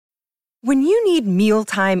When you need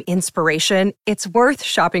mealtime inspiration, it's worth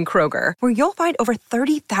shopping Kroger, where you'll find over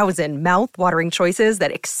 30,000 mouth-watering choices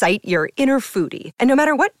that excite your inner foodie. And no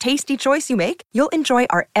matter what tasty choice you make, you'll enjoy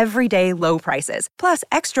our everyday low prices, plus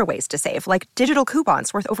extra ways to save, like digital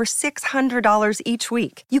coupons worth over $600 each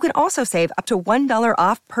week. You can also save up to $1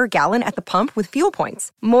 off per gallon at the pump with fuel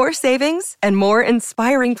points. More savings and more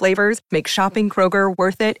inspiring flavors make shopping Kroger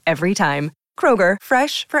worth it every time. Kroger,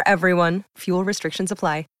 fresh for everyone. Fuel restrictions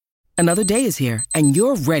apply. Another day is here, and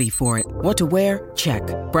you're ready for it. What to wear? Check.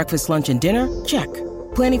 Breakfast, lunch, and dinner? Check.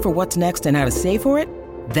 Planning for what's next and how to save for it?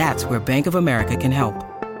 That's where Bank of America can help.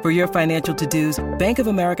 For your financial to-dos, Bank of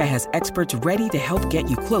America has experts ready to help get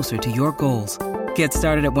you closer to your goals. Get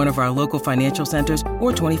started at one of our local financial centers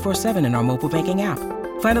or 24/7 in our mobile banking app.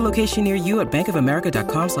 Find a location near you at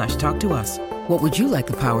bankofamerica.com/talktous. What would you like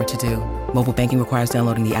the power to do? Mobile banking requires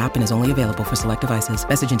downloading the app and is only available for select devices.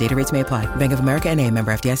 Message and data rates may apply. Bank of America N.A.,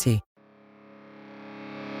 member FDIC.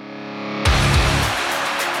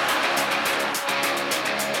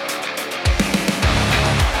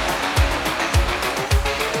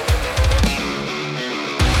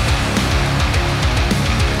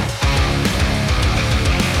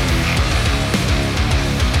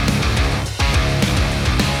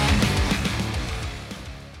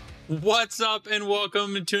 What's up, and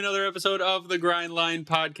welcome to another episode of the Grind Line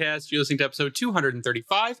Podcast. You're listening to episode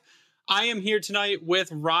 235. I am here tonight with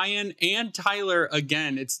Ryan and Tyler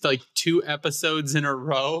again. It's like 2 episodes in a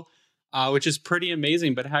row, which is pretty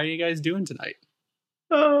amazing. But how are you guys doing tonight?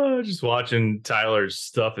 Just watching Tyler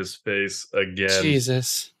stuff his face again.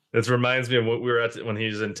 Jesus. This reminds me of what we were at when he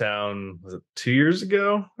was in town. Was it 2 years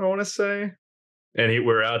ago, I want to say? And we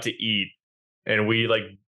were out to eat, and we like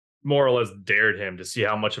more or less dared him to see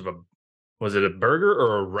how much of was it a burger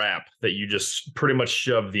or a wrap that you just pretty much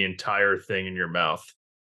shoved the entire thing in your mouth?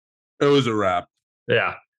 It was a wrap.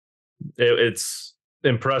 Yeah. It's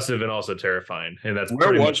impressive and also terrifying. And that's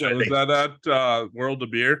where was it? Was that at World of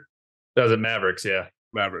Beer? That was at Mavericks, yeah.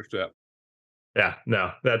 Mavericks, yeah. Yeah,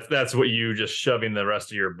 no, that's what you just shoving the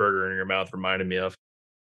rest of your burger in your mouth reminded me of.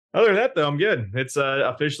 Other than that, though, I'm good. It's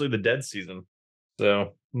officially the dead season.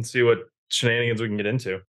 So let's see what shenanigans we can get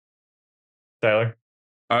into. Tyler?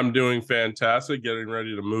 I'm doing fantastic, getting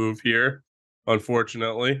ready to move here,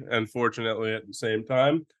 unfortunately, and fortunately at the same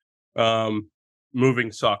time.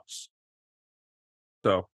 Moving sucks.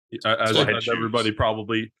 So, as everybody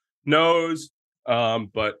probably knows.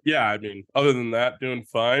 But yeah, I mean, other than that, doing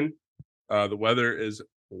fine. The weather is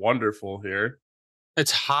wonderful here.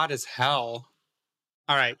 It's hot as hell.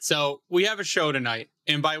 All right, so we have a show tonight.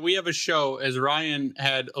 And by we have a show, as Ryan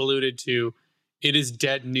had alluded to, it is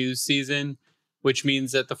dead news season, which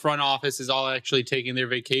means that the front office is all actually taking their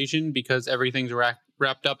vacation because everything's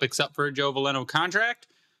wrapped up except for a Joe Veleno contract,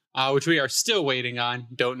 which we are still waiting on.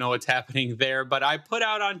 Don't know what's happening there. But I put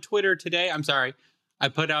out on Twitter today. I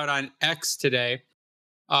put out on X today.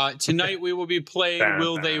 Tonight we will be playing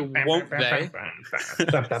Will They, Won't They?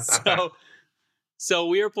 So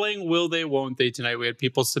we are playing Will They, Won't They tonight. We had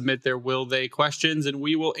people submit their Will They questions, and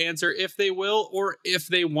we will answer if they will or if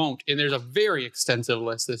they won't. And there's a very extensive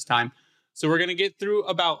list this time. So we're going to get through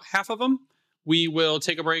about half of them. We will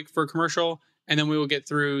take a break for a commercial, and then we will get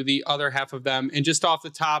through the other half of them. And just off the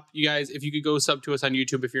top, you guys, if you could go sub to us on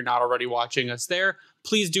YouTube if you're not already watching us there,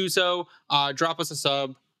 please do so. Drop us a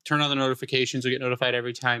sub. Turn on the notifications. You'll get notified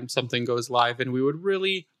every time something goes live, and we would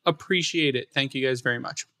really appreciate it. Thank you guys very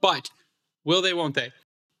much. But will they, won't they?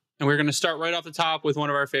 And we're going to start right off the top with one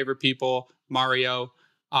of our favorite people, Mario.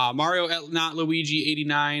 Mario at Not Luigi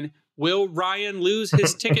 89. Will Ryan lose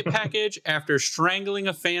his ticket package after strangling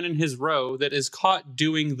a fan in his row that is caught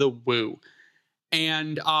doing the woo?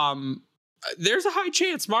 And there's a high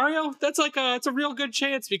chance, Mario. It's a real good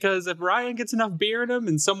chance, because if Ryan gets enough beer in him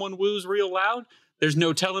and someone woos real loud, there's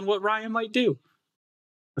no telling what Ryan might do.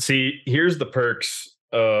 See, here's the perks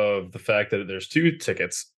of the fact that there's 2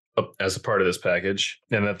 tickets as a part of this package,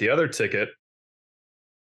 and that the other ticket,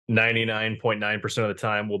 99.9% of the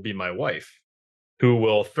time, will be my wife, who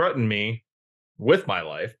will threaten me with my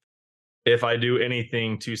life if I do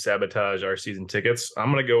anything to sabotage our season tickets.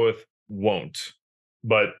 I'm going to go with won't,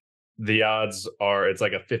 but the odds are it's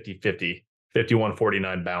like a 50-50,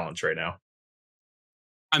 51-49 balance right now.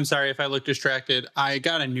 I'm sorry if I look distracted. I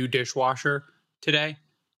got a new dishwasher today,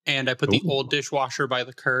 and I put the old dishwasher by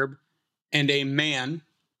the curb, and a man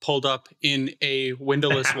pulled up in a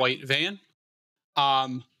windowless white van,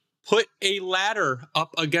 put a ladder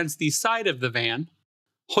up against the side of the van,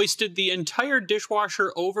 hoisted the entire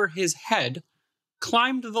dishwasher over his head,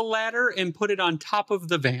 climbed the ladder, and put it on top of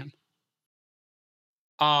the van.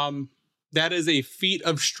 That is a feat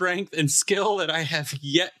of strength and skill that I have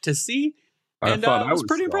yet to see. And thought it was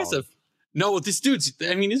pretty strong. impressive. No, this dude's,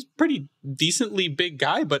 I mean, he's a pretty decently big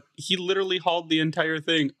guy, but he literally hauled the entire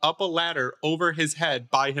thing up a ladder over his head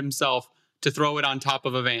by himself to throw it on top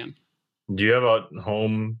of a van. Do you have a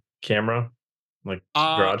home camera? Like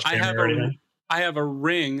garage camera or anything? I have a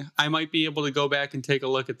Ring. I might be able to go back and take a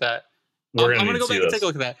look at that. I'm going to go back and take a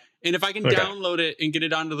look at that. And if I can download it and get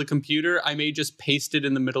it onto the computer, I may just paste it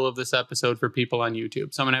in the middle of this episode for people on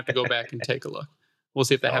YouTube. So I'm going to have to go back and take a look. We'll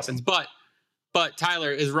see if that happens. But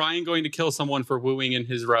Tyler, is Ryan going to kill someone for wooing in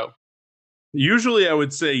his row? Usually I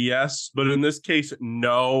would say yes, but in this case,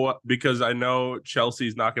 no, because I know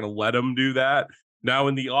Chelsea's not going to let him do that. Now,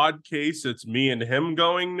 in the odd case, it's me and him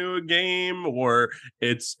going to a game, or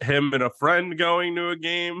it's him and a friend going to a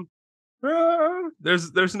game.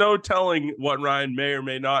 There's no telling what Ryan may or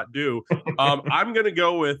may not do. I'm going to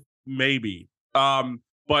go with maybe.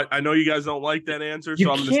 But I know you guys don't like that answer,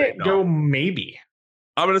 so I'm going to say no. Go maybe.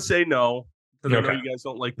 I'm going to say no, because I know you guys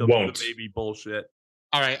don't like the baby bullshit.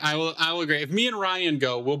 All right, I will agree. If me and Ryan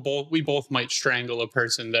go, we both might strangle a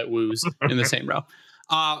person that woos in the same row.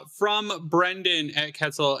 From Brendan at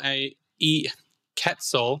Ketzel _EYNON.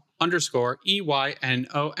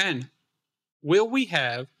 Will we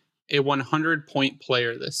have a 100-point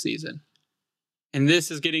player this season? And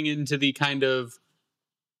this is getting into the kind of,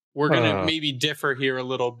 we're going to maybe differ here a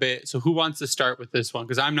little bit. So who wants to start with this one?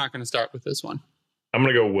 Because I'm not going to start with this one. I'm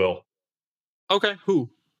going to go Will. Okay, who?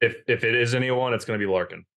 If it is anyone, it's going to be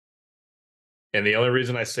Larkin. And the only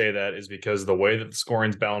reason I say that is because the way that the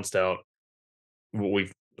scoring's balanced out,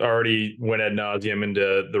 we've already went ad nauseum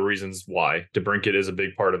into the reasons why. DeBrincat is a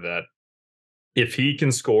big part of that. If he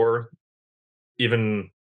can score even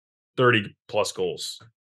 30 plus goals,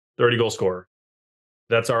 30 goal scorer,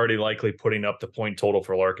 that's already likely putting up the point total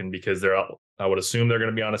for Larkin, because I would assume they're going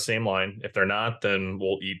to be on the same line. If they're not, then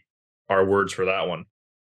we'll eat our words for that one.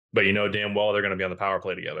 But you know damn well they're going to be on the power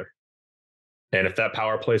play together. And if that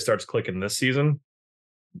power play starts clicking this season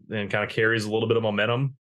and kind of carries a little bit of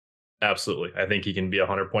momentum, absolutely. I think he can be a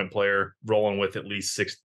 100-point player, rolling with at least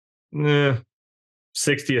 60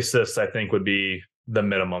 assists, I think would be the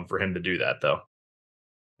minimum for him to do that, though.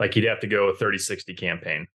 Like, he'd have to go a 30-60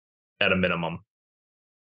 campaign at a minimum,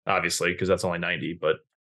 obviously, because that's only 90. But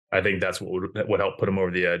I think that's what would help put him over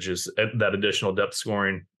the edge, is that additional depth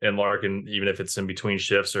scoring. And Larkin, even if it's in between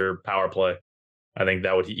shifts or power play, I think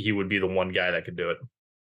he would be the one guy that could do it.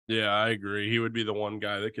 Yeah, I agree. He would be the one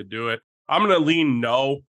guy that could do it. I'm going to lean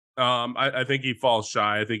no. I think he falls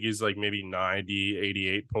shy. I think he's like maybe 90,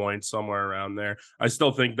 88 points, somewhere around there. I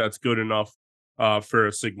still think that's good enough for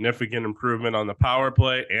a significant improvement on the power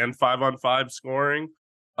play and 5-on-5 scoring.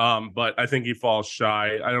 But I think he falls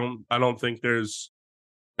shy. I don't think there's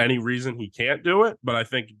any reason he can't do it, but I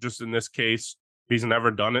think just in this case, he's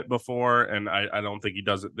never done it before, and I don't think he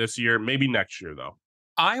does it this year. Maybe next year, though.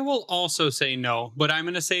 I will also say no, but I'm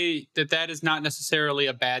going to say that is not necessarily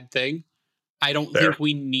a bad thing. I don't think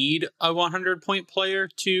we need a 100-point player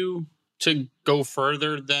to go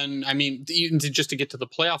further than, I mean, even just to get to the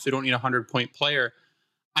playoffs, we don't need a 100-point player.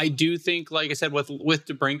 I do think, like I said, with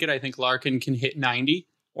DeBrincat, I think Larkin can hit 90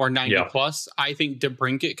 or 90 plus. I think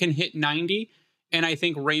DeBrincat can hit 90, and I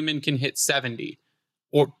think Raymond can hit 70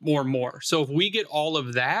 or more. So if we get all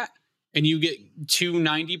of that and you get 2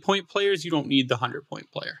 90-point players, you don't need the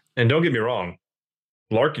 100-point player. And don't get me wrong,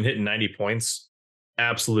 Larkin hitting 90 points,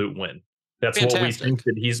 absolute win. That's fantastic. What we think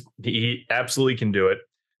that he absolutely can do it.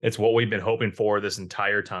 It's what we've been hoping for this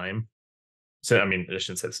entire time. So, I mean, I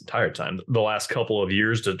shouldn't say this entire time, the last couple of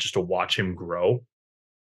years, to watch him grow.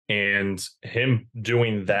 And him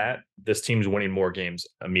doing that, this team's winning more games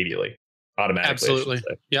immediately, automatically. Absolutely.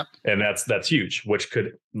 Yep. And that's huge, which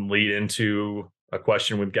could lead into a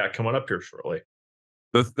question we've got coming up here shortly.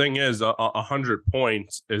 The thing is, 100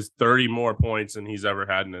 points is 30 more points than he's ever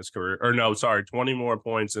had in his career. Or no, sorry, 20 more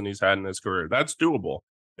points than he's had in his career. That's doable.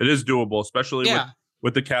 It is doable, especially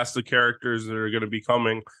with the cast of characters that are going to be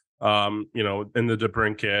coming, in the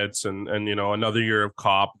DeBrincats and another year of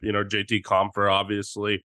Kopp, JT Compher,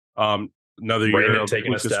 obviously. Another year of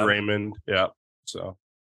Lucas Raymond. Yeah. So.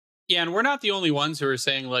 Yeah, and we're not the only ones who are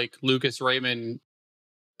saying, like, Lucas Raymond,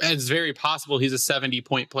 it's very possible he's a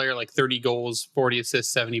 70-point player, like 30 goals, 40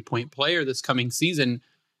 assists, 70-point player this coming season.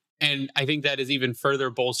 And I think that is even further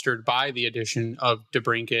bolstered by the addition of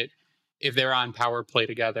DeBrincat if they're on power play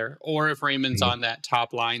together, or if Raymond's on that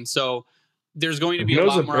top line. So there's going to be a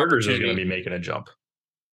lot more opportunity. Is going to be making a jump.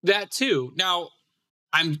 That too. Now,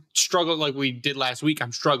 I'm struggling, like we did last week,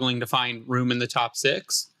 I'm struggling to find room in the top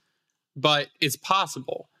 6, but it's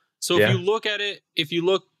possible. So if you look at it, if you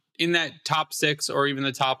look in that top 6 or even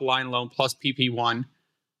the top line loan plus PP1.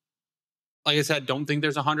 Like I said, don't think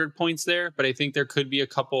there's 100 points there, but I think there could be a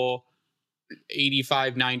couple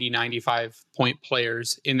 85, 90, 95 point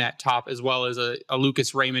players in that top, as well as a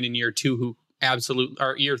Lucas Raymond in year 2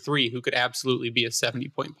 or year 3 who could absolutely be a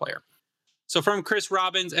 70-point player. So from Chris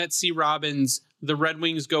Robbins at C Robbins, the Red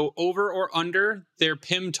Wings go over or under their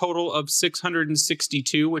PIM total of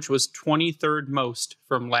 662, which was 23rd most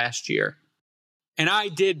from last year. And I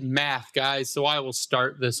did math, guys, so I will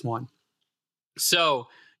start this one. So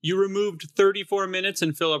you removed 34 minutes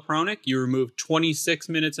in Filip Hronek. You removed 26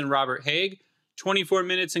 minutes in Robert Hägg, 24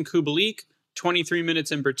 minutes in Kubalik, 23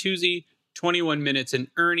 minutes in Bertuzzi, 21 minutes in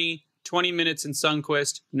Ernie, 20 minutes in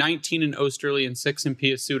Sundqvist, 19 in Osterley, and 6 in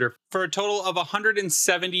Pius Suter, for a total of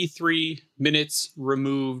 173 minutes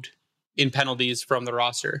removed in penalties from the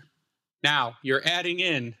roster. Now, you're adding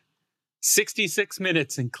in 66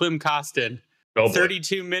 minutes in Klim Kostin,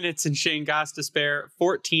 32 minutes in Shane Gostisbehere,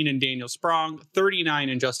 14 in Daniel Sprong, 39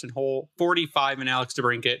 in Justin Holl, 45 in Alex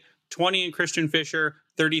DeBrincat, 20 in Christian Fischer,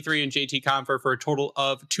 33 in JT Compher, for a total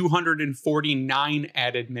of 249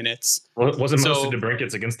 added minutes. Wasn't most of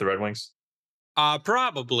DeBrincat's against the Red Wings?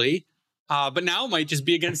 Probably. But now it might just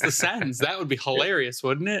be against the Sens. That would be hilarious,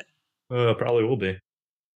 wouldn't it? Probably will be.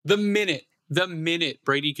 The minute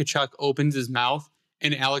Brady Tkachuk opens his mouth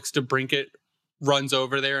and Alex DeBrincat runs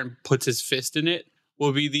over there and puts his fist in it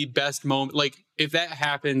will be the best moment. Like, if that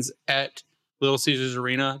happens at Little Caesars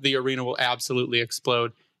Arena, the arena will absolutely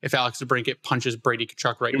explode if Alex DeBrincat punches Brady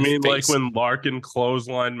Tkachuk right in the face. You mean like when Larkin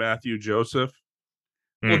clotheslined Matthew Joseph?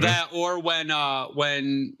 Well, that, or when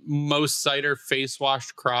Mo Seider face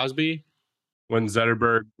washed Crosby. When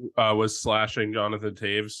Zetterberg was slashing Jonathan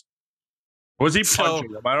Toews. Was he punching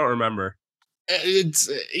him? I don't remember.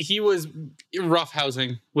 He was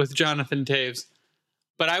roughhousing with Jonathan Toews.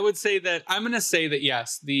 But I would say that I'm going to say that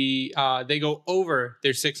yes, they go over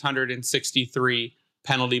their 663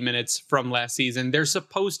 penalty minutes from last season. They're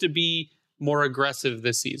supposed to be more aggressive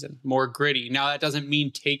this season, more gritty. Now that doesn't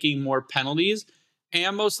mean taking more penalties.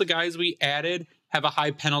 And most of the guys we added have a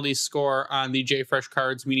high penalty score on the JFresh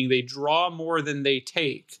cards, meaning they draw more than they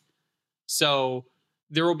take. So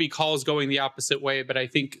there will be calls going the opposite way. But I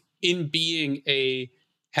think in being a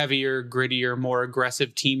heavier, grittier, more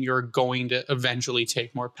aggressive team, you're going to eventually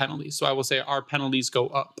take more penalties. So I will say our penalties go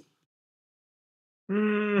up.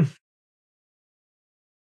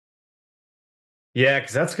 Yeah,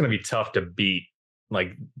 because that's going to be tough to beat,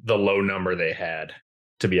 like the low number they had,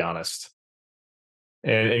 to be honest.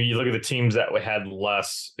 And you look at the teams that had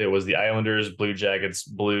less, it was the Islanders, Blue Jackets,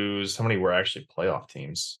 Blues. How many were actually playoff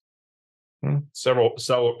teams? Several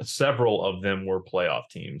of them were playoff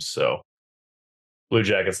teams. So Blue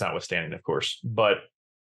Jackets notwithstanding, of course. But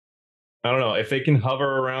I don't know. If they can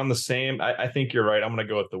hover around the same, I think you're right. I'm going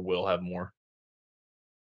to go with the will have more.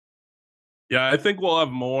 Yeah, I think we'll have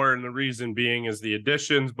more. And the reason being is the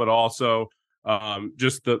additions, but also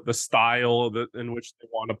just the style in which they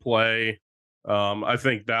want to play. I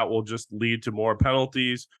think that will just lead to more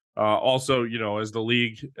penalties. Also, as the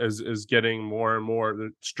league is getting more and more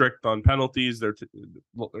strict on penalties, they're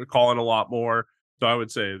calling a lot more. So I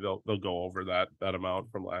would say they'll go over that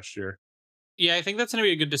amount from last year. Yeah, I think that's going to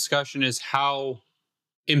be a good discussion, is how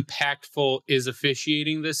impactful is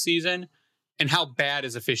officiating this season and how bad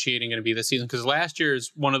is officiating going to be this season? Because last year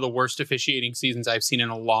is one of the worst officiating seasons I've seen in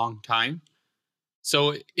a long time.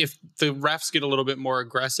 So if the refs get a little bit more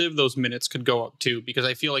aggressive, those minutes could go up too, because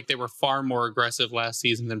I feel like they were far more aggressive last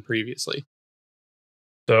season than previously.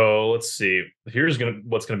 So let's see. Here's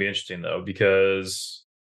what's going to be interesting, though, because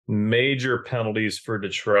major penalties for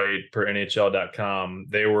Detroit per NHL.com,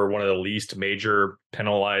 they were one of the least major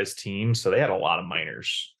penalized teams. So they had a lot of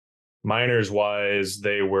minors. Minors wise,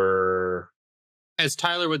 they were, as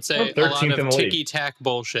Tyler would say, a lot of ticky-tack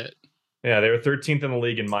bullshit. Yeah, they were 13th in the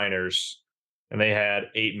league in minors. And they had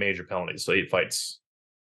 8 major penalties, so 8 fights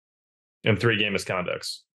and 3 game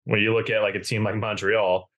misconducts. When you look at like a team like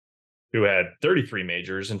Montreal, who had 33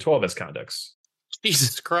 majors and 12 misconducts.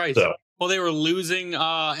 Jesus Christ. So, well, they were losing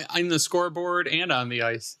on the scoreboard and on the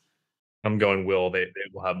ice. I'm going will. They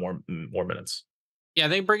will have more minutes. Yeah,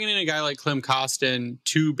 they bringing in a guy like Klim Kostin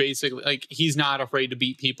to basically, like, he's not afraid to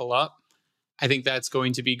beat people up. I think that's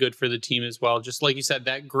going to be good for the team as well. Just like you said,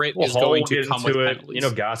 that grit is going to come with penalties.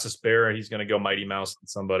 Gostisbehere, he's going to go Mighty Mouse on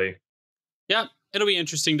somebody. Yeah, it'll be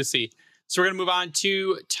interesting to see. So we're going to move on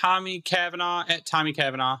to Tommy Cavanaugh at Tommy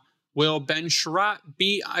Cavanaugh. Will Ben Sherratt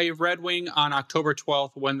be a Red Wing on October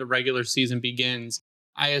 12th when the regular season begins?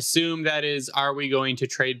 I assume that is, are we going to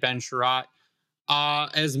trade Ben Sherratt?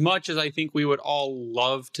 As much as I think we would all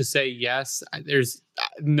love to say yes, there's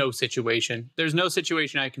no situation. There's no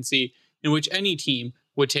situation I can see in which any team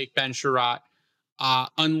would take Ben Sherratt,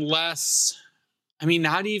 unless, I mean,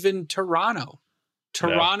 not even Toronto.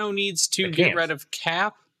 Toronto needs to get rid of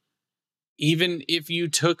cap. Even if you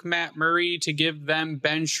took Matt Murray to give them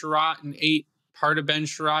Ben Sherratt and ate part of Ben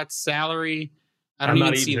Sherratt's salary, I don't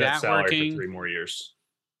even see that working. For 3 more years.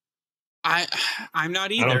 I'm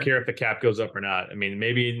not either. I don't care if the cap goes up or not. I mean,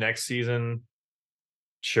 maybe next season,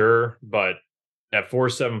 sure, but at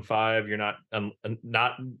 4.75, you're not.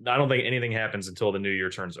 I don't think anything happens until the new year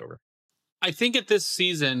turns over. I think at this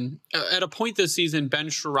season, at a point this season, Ben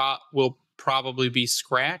Sherratt will probably be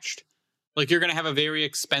scratched. Like, you're going to have a very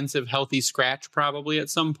expensive, healthy scratch probably at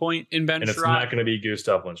some point in Ben Sherratt. And it's not going to be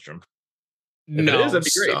Gustav Lindstrom. If no, it is, that'd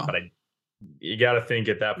be great. So. But you got to think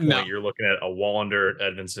at that point, you're looking at a Wallander,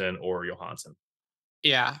 Edvinsson, or Johansson.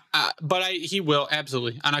 Yeah, but he will,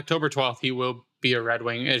 absolutely. On October 12th, he will be a Red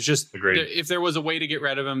Wing. It's just, if there was a way to get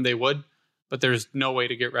rid of him, they would. But there's no way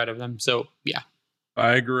to get rid of them. So, yeah.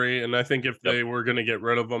 I agree. And I think if they were going to get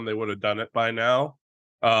rid of him, they would have done it by now.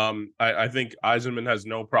 I think Yzerman has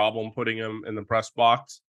no problem putting him in the press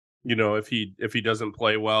box. You know, if he doesn't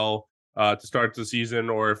play well to start the season,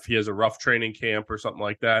 or if he has a rough training camp or something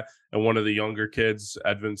like that, and one of the younger kids,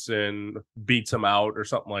 Edvinsson, beats him out or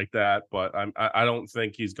something like that. But I don't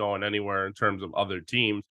think he's going anywhere in terms of other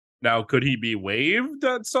teams. Now, could he be waived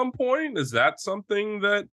at some point? Is that something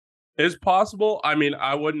that is possible? I mean,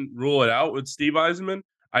 I wouldn't rule it out with Steve Yzerman.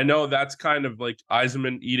 I know that's kind of like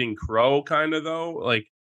Yzerman eating crow, kind of, though. Like,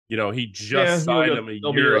 you know, he just signed him a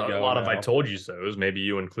year ago. A lot of I told you so's. Maybe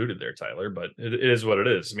you included there, Tyler, but it is what it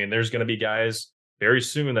is. I mean, there's going to be guys very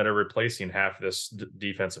soon that are replacing half this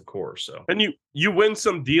defensive core. So, and you win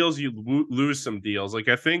some deals, you lose some deals. Like,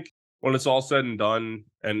 I think when it's all said and done,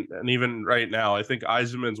 and even right now, I think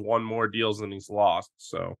Yzerman's won more deals than he's lost.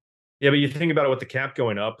 So. Yeah, but you think about it with the cap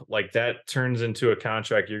going up, like that turns into a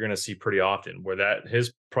contract you're going to see pretty often, where that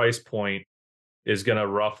his price point is going to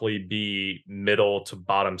roughly be middle to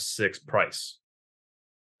bottom 6 price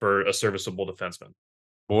for a serviceable defenseman.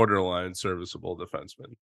 Borderline serviceable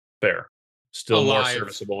defenseman. Fair. Still alive. More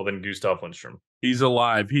serviceable than Gustav Lindstrom. He's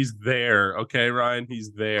alive. He's there. Okay, Ryan?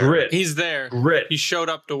 He's there. Grit. He's there. Grit. He showed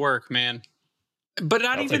up to work, man. But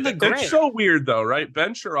not even the grit. It's so weird, though, right?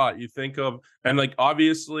 Ben Sherratt, you think of, and like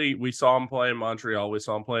obviously we saw him play in Montreal, we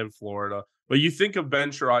saw him play in Florida, but you think of Ben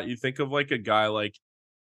Sherratt, you think of like a guy like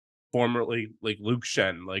formerly like Luke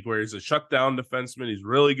Shen, like where he's a shutdown defenseman, he's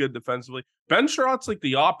really good defensively. Ben Sherratt's like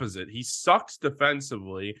the opposite. He sucks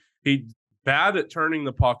defensively. He's bad at turning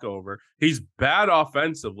the puck over. He's bad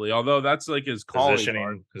offensively, although that's like his calling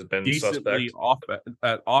card. Has been Decently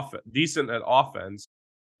decent at offense,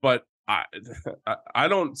 but I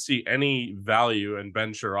don't see any value in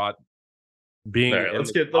Ben Sherratt being. Right,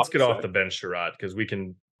 let's get off the Ben Sherratt because we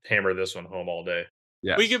can hammer this one home all day.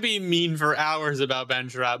 Yeah, we could be mean for hours about Ben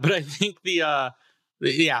Sherratt, but I think he will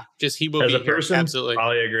as be a person, here. Absolutely,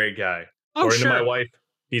 probably a great guy. Oh, According sure. to my wife,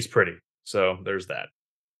 he's pretty. So there's that.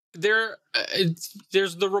 There's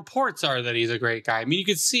the reports are that he's a great guy. I mean, you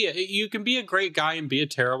can see it. You can be a great guy and be a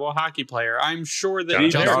terrible hockey player. I'm sure that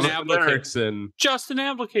Justin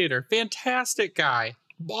Abdelkader, fantastic guy,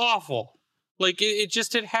 awful. Like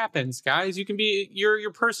it happens, guys. You can be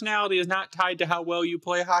your personality is not tied to how well you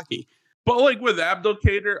play hockey. But like with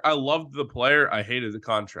Abdelkader, I loved the player. I hated the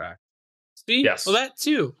contract. See, yes, well that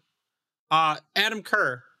too. Adam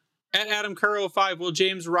Kerr. At Adam Kerr 05, will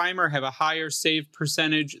James Reimer have a higher save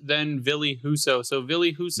percentage than Ville Husso? So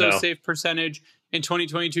Ville Husso's save percentage in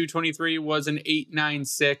 2022-23 was an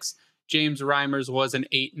 8.96. James Reimer's was an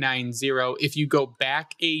 8.90. If you go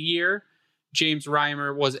back a year, James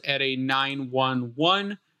Reimer was at a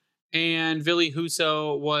 9.11 and Ville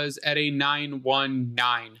Husso was at a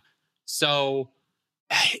 9.19. So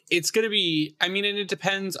it's going to be, I mean, and it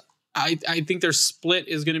depends. I think their split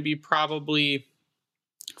is going to be probably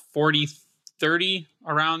 40-30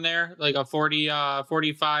 around there, like a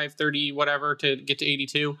 45, 30, whatever to get to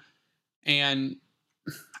 82. And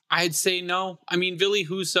I'd say no. I mean, Ville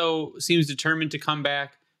Husso seems determined to come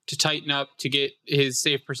back, to tighten up, to get his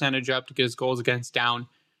save percentage up, to get his goals against down.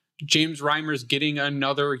 James Reimer's getting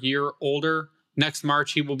another year older. Next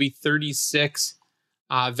March, he will be 36.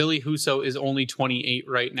 Ville Husso is only 28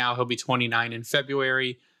 right now. He'll be 29 in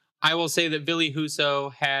February. I will say that Ville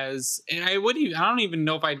Husso has, and I don't even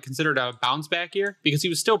know if I'd consider it a bounce back year because he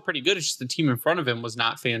was still pretty good. It's just the team in front of him was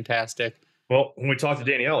not fantastic. Well, when we talked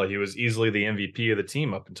to Daniela, he was easily the MVP of the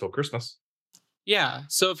team up until Christmas. Yeah.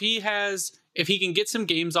 So if he can get some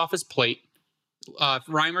games off his plate,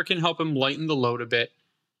 Reimer can help him lighten the load a bit.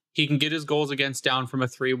 he can get his goals against down from a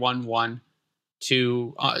 3.11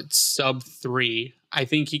 to sub 3. I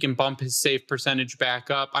think he can bump his save percentage back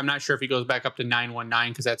up. I'm not sure if he goes back up to 9.19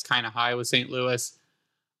 because that's kind of high with St. Louis.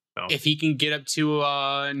 No. If he can get up to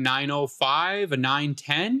a 9.05, a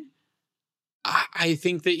 9.10, I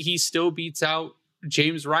think that he still beats out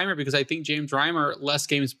James Reimer, because I think James Reimer, less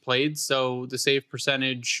games played, so the save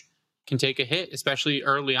percentage can take a hit, especially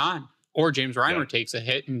early on. Or James Reimer takes a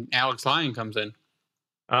hit and Alex Lyon comes in.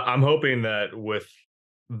 I'm hoping that with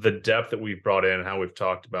the depth that we've brought in, how we've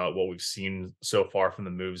talked about what we've seen so far from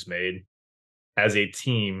the moves made, as a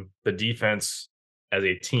team, the defense as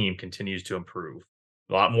a team continues to improve.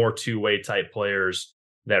 A lot more two-way type players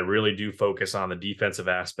that really do focus on the defensive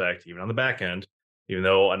aspect, even on the back end. Even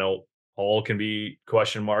though I know Hall can be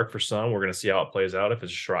question mark for some, we're going to see how it plays out if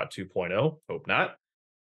it's a Sherratt 2.0. Hope not.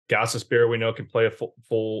 Gostisbehere, we know, can play a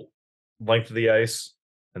full length of the ice.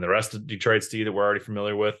 And the rest of Detroit's D that we're already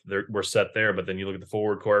familiar with, we're set there. But then you look at the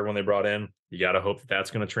forward core, everyone they brought in, you got to hope that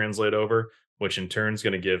that's going to translate over, which in turn is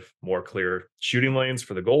going to give more clear shooting lanes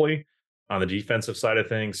for the goalie on the defensive side of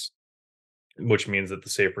things, which means that the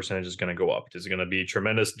save percentage is going to go up. Is it going to be a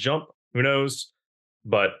tremendous jump? Who knows?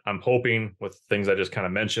 But I'm hoping with things I just kind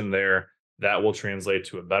of mentioned there, that will translate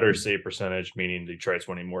to a better save percentage, meaning Detroit's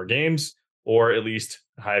winning more games, or at least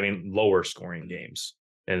having lower scoring games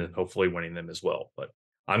and hopefully winning them as well. But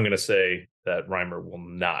I'm going to say that Reimer will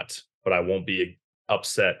not, but I won't be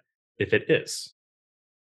upset if it is.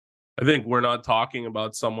 I think we're not talking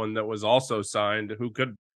about someone that was also signed who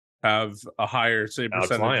could have a higher save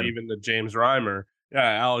percentage even than James Reimer.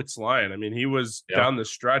 Yeah, Alex Lyon. I mean, he was down the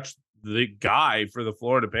stretch the guy for the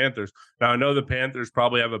Florida Panthers. Now, I know the Panthers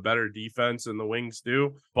probably have a better defense than the Wings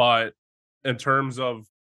do, but in terms of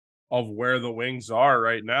where the Wings are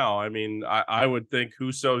right now, I mean, I would think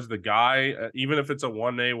Husso's the guy. Even if it's a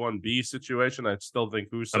 1A, 1B situation, I'd still think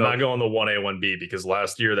Husso. I'm not going the 1A, 1B because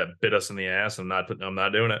last year that bit us in the ass. I'm not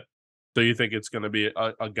doing it. So you think it's going to be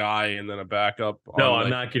a guy and then a backup? No, I'm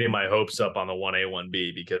not getting my hopes up on the 1A,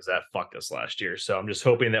 1B because that fucked us last year. So I'm just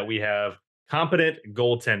hoping that we have competent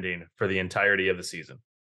goaltending for the entirety of the season.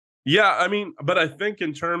 Yeah, I mean, but I think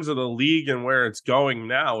in terms of the league and where it's going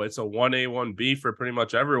now, it's a 1A, 1B for pretty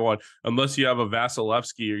much everyone, unless you have a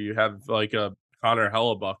Vasilevsky or you have like a Connor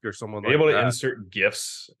Hellebuck or someone like that. Able to insert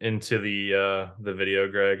GIFs into the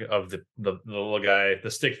video, Greg, of the little guy,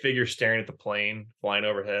 the stick figure staring at the plane flying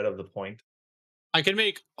overhead of the point. I can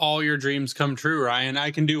make all your dreams come true, Ryan.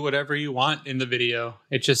 I can do whatever you want in the video.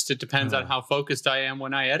 It depends on how focused I am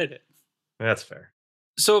when I edit it. That's fair.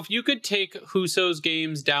 So if you could take Husso's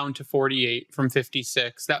games down to 48 from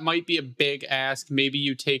 56, that might be a big ask. Maybe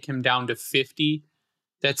you take him down to 50.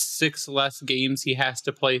 That's 6 less games he has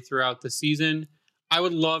to play throughout the season. I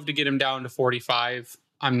would love to get him down to 45.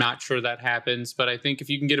 I'm not sure that happens, but I think if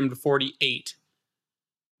you can get him to 48,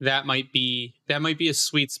 that might be a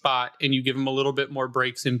sweet spot, and you give him a little bit more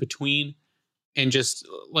breaks in between. And just,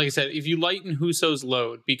 like I said, if you lighten Husso's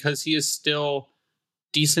load, because he is still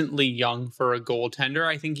decently young for a goaltender,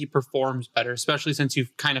 I think he performs better, especially since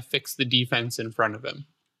you've kind of fixed the defense in front of him.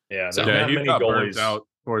 Yeah, so he got burnt out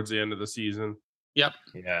towards the end of the season. Yep.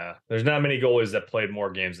 Yeah, there's not many goalies that played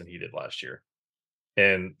more games than he did last year.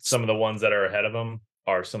 And some of the ones that are ahead of him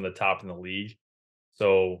are some of the top in the league.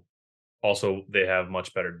 So also they have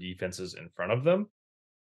much better defenses in front of them,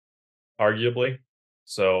 arguably.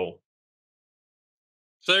 So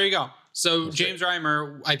there you go. So James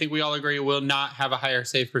Reimer, I think we all agree, will not have a higher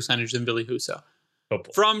save percentage than Billy Husso.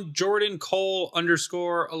 Hopefully. From Jordan Cole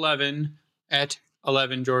 _11 at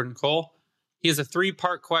 11 Jordan Cole. He has a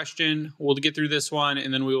 3-part question. We'll get through this one,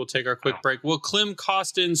 and then we will take our quick break. Will Klim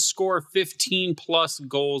Kostin score 15-plus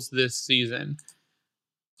goals this season?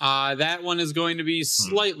 That one is going to be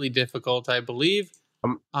slightly difficult, I believe.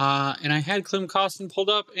 And I had Klim Kostin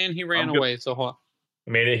pulled up, and he ran away. So hold on.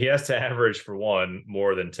 I mean, he has to average, for one,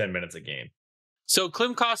 more than 10 minutes a game. So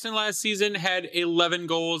Klim Kostin last season had 11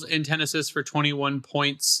 goals and 10 assists for 21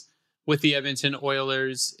 points with the Edmonton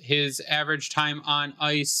Oilers. His average time on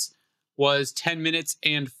ice was 10 minutes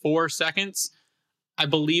and 4 seconds. I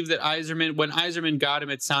believe that when Yzerman got him,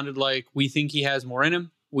 it sounded like, we think he has more in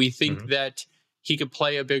him. We think that he could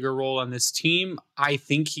play a bigger role on this team. I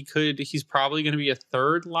think he could. He's probably going to be a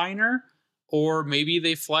third liner, or maybe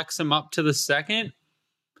they flex him up to the second.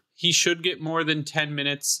 He should get more than 10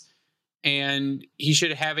 minutes, and he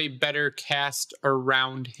should have a better cast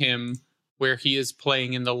around him where he is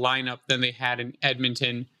playing in the lineup than they had in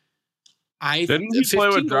Edmonton. Didn't he play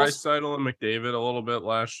with Draisaitl and McDavid a little bit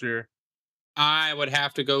last year? I would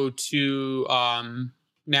have to go to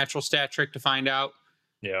Natural Stat Trick to find out.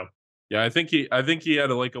 Yeah. Yeah, I think he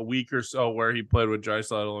had a week or so where he played with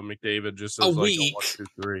Draisaitl and McDavid just as A like week. a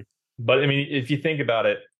 1-2-3. But I mean, if you think about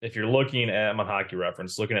it, if you're looking at on Hockey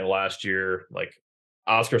Reference, looking at last year, like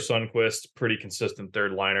Oscar Sundquist, pretty consistent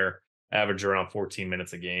third liner, average around 14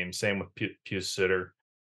 minutes a game. Same with Pius Sutter.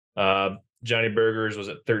 Johnny Burgers was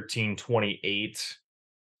at 13.28.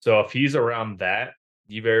 So if he's around that,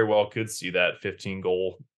 you very well could see that 15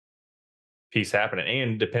 goal piece happening.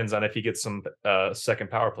 And depends on if he gets some second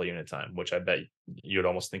power play unit time, which I bet you'd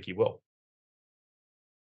almost think he will.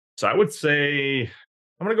 So I would say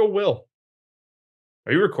I'm going to go Will.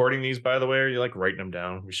 Are you recording these, by the way? Or are you like writing them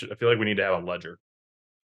down? I feel like we need to have a ledger.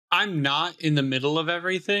 I'm not in the middle of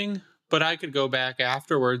everything, but I could go back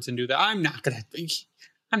afterwards and do that. I'm not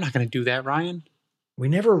gonna do that, Ryan. We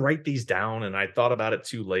never write these down, and I thought about it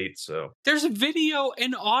too late. So There's video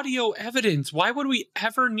and audio evidence. Why would we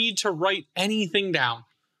ever need to write anything down?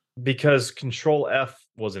 because Control F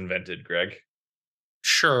was invented, Greg.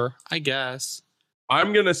 Sure, I guess.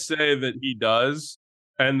 I'm gonna say that he does,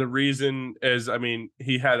 and the reason is, I mean,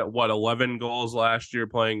 he had 11 goals last year,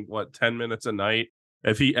 playing 10 minutes a night.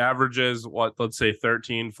 If he averages let's say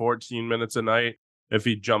 13, 14 minutes a night, if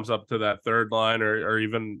he jumps up to that third line or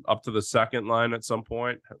even up to the second line at some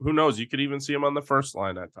point, who knows? You could even see him on the first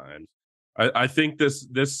line at times. I think this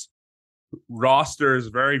roster is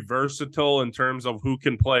very versatile in terms of who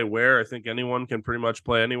can play where. I think anyone can pretty much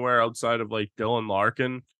play anywhere outside of like Dylan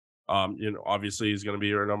Larkin. Obviously he's going to be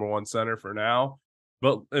your number one center for now.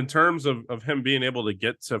 But in terms of him being able to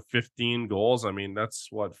get to 15 goals, I mean, that's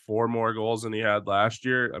 4 more goals than he had last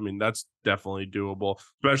year. I mean, that's definitely doable,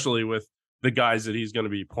 especially with the guys that he's going to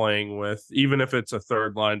be playing with. Even if it's a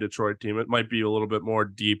third line Detroit team, it might be a little bit more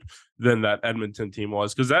deep than that Edmonton team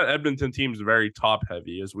was, because that Edmonton team is very top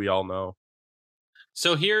heavy, as we all know.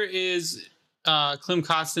 So here is Klim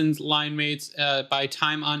Kostin's line mates by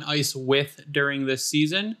time on ice with during this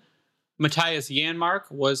season. Matthias Janmark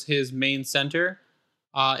was his main center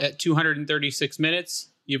at 236 minutes.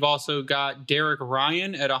 You've also got Derek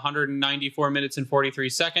Ryan at 194 minutes and 43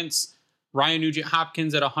 seconds. Ryan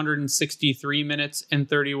Nugent-Hopkins at 163 minutes and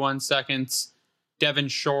 31 seconds. Devin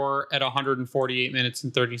Shore at 148 minutes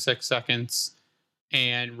and 36 seconds.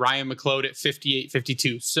 And Ryan McLeod at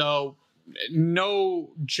 58-52. So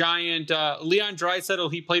no giant Leon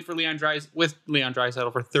Draisaitl. He played for Leon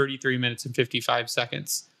Draisaitl for 33 minutes and 55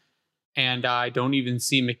 seconds. And I don't even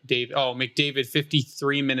see McDavid. Oh, McDavid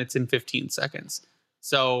 53 minutes and 15 seconds.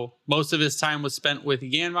 So most of his time was spent with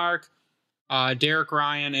Janmark, Derek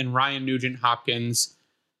Ryan, and Ryan Nugent-Hopkins.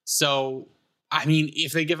 So, I mean,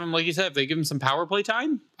 if they give him, like you said, if they give him some power play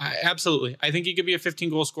time, absolutely. I think he could be a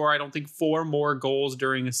 15-goal scorer. I don't think 4 more goals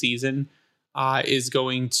during a season is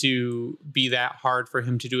going to be that hard for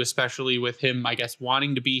him to do, especially with him, I guess,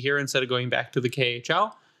 wanting to be here instead of going back to the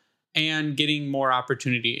KHL and getting more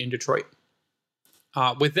opportunity in Detroit.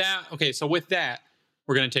 With that,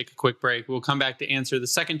 we're going to take a quick break. We'll come back to answer the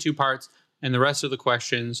second 2 parts and the rest of the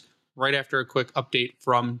questions right after a quick update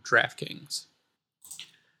from DraftKings.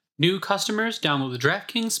 New customers, download the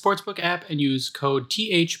DraftKings Sportsbook app and use code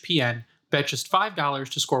THPN. Bet just $5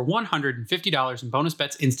 to score $150 in bonus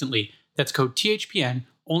bets instantly. That's code THPN,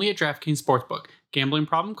 only at DraftKings Sportsbook. Gambling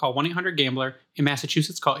problem? Call 1-800-GAMBLER. In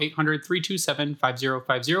Massachusetts, call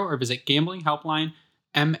 800-327-5050 or visit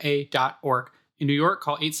gamblinghelplinema.org. In New York,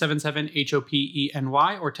 call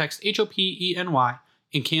 877-HOPENY or text HOPENY.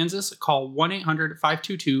 In Kansas, call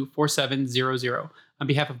 1-800-522-4700. On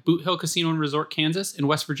behalf of Boot Hill Casino and Resort, Kansas, in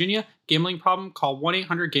West Virginia, gambling problem? Call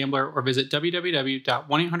 1-800-GAMBLER or visit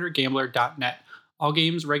www.1800gambler.net. All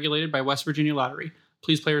games regulated by West Virginia Lottery.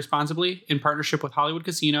 Please play responsibly in partnership with Hollywood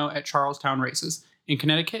Casino at Charlestown Races. In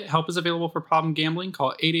Connecticut, help is available for problem gambling.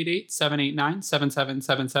 Call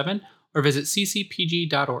 888-789-7777 or visit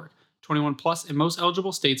ccpg.org. 21 plus in most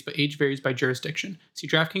eligible states, but age varies by jurisdiction. See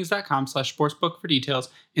DraftKings.com/sportsbook for details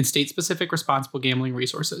and state-specific responsible gambling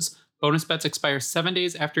resources. Bonus bets expire 7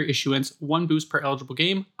 days after issuance. 1 boost per eligible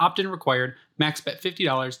game. Opt-in required. Max bet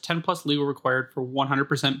 $50. 10 plus legal required for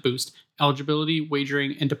 100% boost. Eligibility,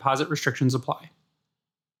 wagering, and deposit restrictions apply.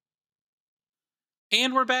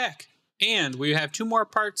 And we're back. And we have 2 more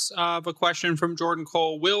parts of a question from Jordan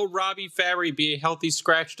Cole. Will Robbie Fabry be a healthy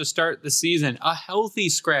scratch to start the season? A healthy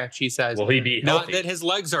scratch, he says. Will he be healthy? Not that his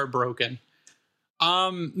legs are broken.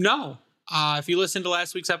 No. If you listened to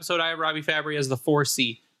last week's episode, I have Robbie Fabry as the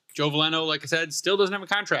 4C. Joe Veleno, like I said, still doesn't have a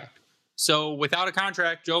contract. So without a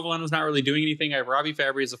contract, Joe Veleno's not really doing anything. I have Robbie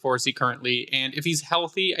Fabry as a 4C currently. And if he's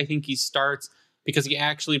healthy, I think he starts because he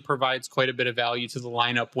actually provides quite a bit of value to the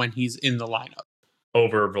lineup when he's in the lineup.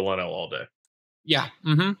 Over Veleno all day. Yeah.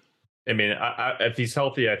 Mm-hmm. I mean, if he's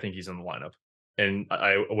healthy, I think he's in the lineup. and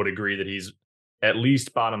I would agree that he's at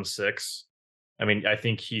least bottom 6. I mean, I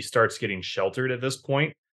think he starts getting sheltered at this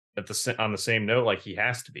point. On the same note, like he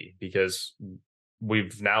has to be, because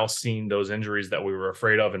we've now seen those injuries that we were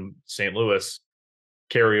afraid of in St. Louis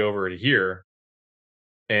carry over to here,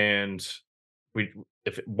 and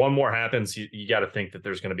if one more happens, you got to think that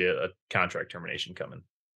there's going to be a contract termination coming.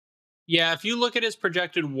 Yeah, if you look at his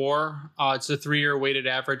projected WAR, it's a 3-year weighted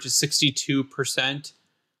average of 62%.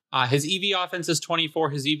 His EV offense is 24,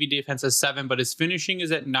 his EV defense is 7, but his finishing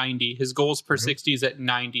is at 90. His goals per 60 is at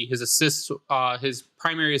 90. His assists, his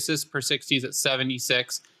primary assists per 60 is at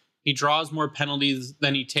 76. He draws more penalties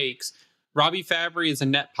than he takes. Robbie Fabry is a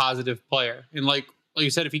net positive player, and like you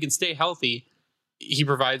said, if he can stay healthy, he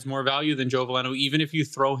provides more value than Joe Veleno, even if you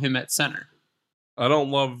throw him at center. I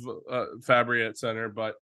don't love Fabry at center,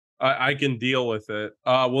 but I can deal with it.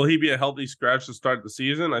 Will he be a healthy scratch to start the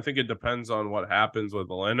season? I think it depends on what happens with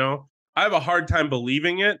Veleno. I have a hard time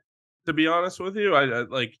believing it, to be honest with you. I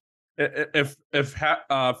like if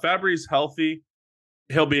Fabry's healthy,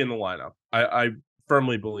 he'll be in the lineup. I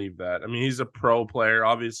firmly believe that. I mean, he's a pro player.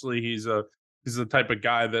 Obviously, he's the type of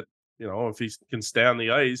guy that, you know, if he can stay on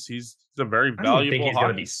the ice, he's a very valuable. I think he's going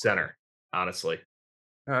to be center, honestly.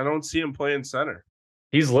 I don't see him playing center.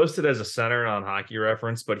 He's listed as a center on Hockey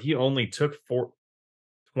Reference, but he only took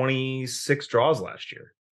 26 draws last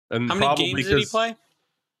year. And how many games did he play?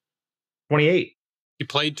 28. He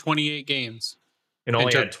played 28 games. And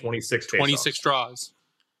only had 26 draws.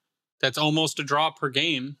 That's almost a draw per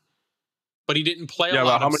game. But he didn't play a lot. Yeah,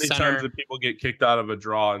 but how many center. times did people get kicked out of a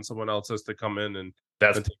draw and someone else has to come in and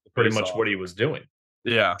that's pretty much what he was doing.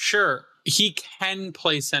 Yeah. Sure. He can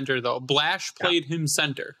play center, though. Blash played him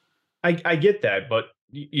center. I get that, but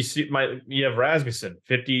you see, you have Rasmussen,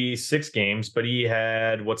 56 games, but he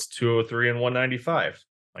had 203 and 195.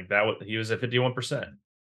 Like that, he was at 51%.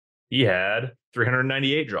 He had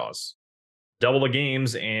 398 draws, double the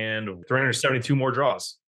games, and 372 more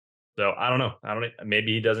draws. So I don't know.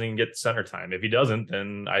 Maybe he doesn't even get center time. If he doesn't,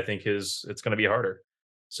 then I think it's going to be harder.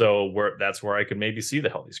 So that's where I could maybe see the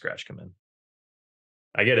healthy scratch come in.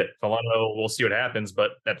 I get it. Veleno, we'll see what happens,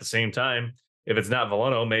 but at the same time, if it's not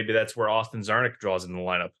Veleno, maybe that's where Austin Czarnik draws in the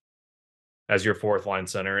lineup as your fourth line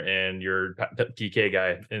center and your PK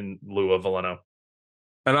guy in lieu of Veleno.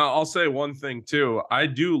 And I'll say one thing too. I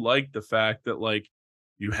do like the fact that like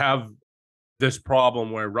you have this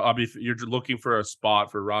problem where you're looking for a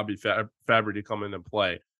spot for Robbie Fabry to come in and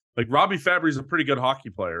play. Like Robbie Fabry is a pretty good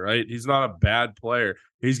hockey player, right? He's not a bad player.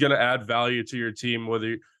 He's going to add value to your team,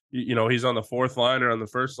 whether he's on the fourth line or on the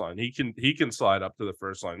first line. He can slide up to the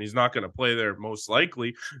first line. He's not going to play there most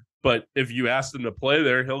likely, but if you ask him to play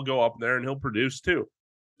there, he'll go up there and he'll produce too.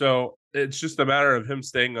 So it's just a matter of him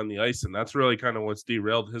staying on the ice, and that's really kind of what's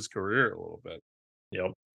derailed his career a little bit.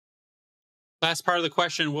 Yep. Last part of the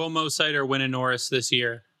question: will Mo Seider win a Norris this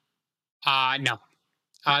year? No.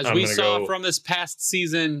 As we saw from this past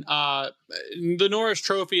season, the Norris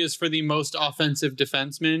Trophy is for the most offensive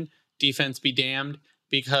defenseman. Defense be damned,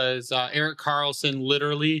 because Erik Karlsson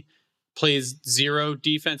literally plays zero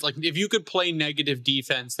defense. Like, if you could play negative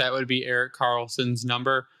defense, that would be Erik Karlsson's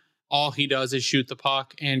number. All he does is shoot the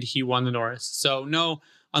puck, and he won the Norris. So no,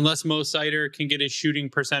 unless Mo Seider can get his shooting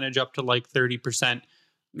percentage up to like 30%,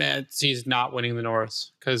 he's not winning the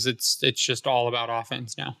Norris, because it's just all about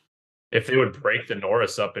offense now. If they would break the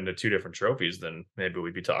Norris up into two different trophies, then maybe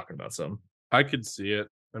we'd be talking about some. I could see it.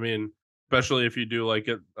 I mean, especially if you do like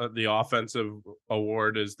the offensive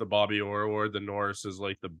award is the Bobby Orr award, the Norris is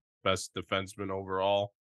like the best defenseman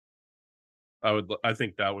overall. I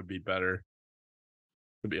think that would be better,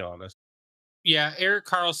 to be honest. Yeah, Erik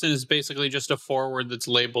Karlsson is basically just a forward that's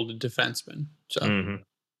labeled a defenseman. So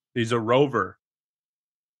he's a rover.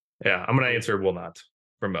 Yeah, I'm going to answer will not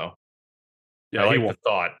for Mo. Yeah, I like the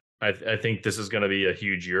thought. I think this is going to be a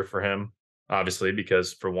huge year for him, obviously,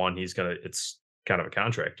 because for one, it's kind of a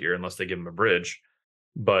contract year unless they give him a bridge.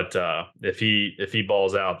 But if he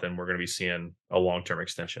balls out, then we're going to be seeing a long-term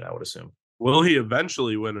extension, I would assume. Will he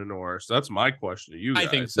eventually win a Norris? That's my question to you guys. I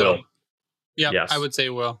think so. Yeah, yes. I would say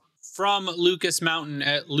will. From Lucas Mountain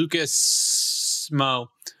at Lucas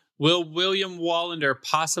Mo, will William Wallander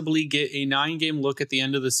possibly get a 9-game look at the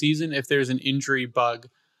end of the season if there's an injury bug?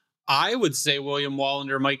 I would say William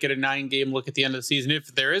Wallander might get a 9-game look at the end of the season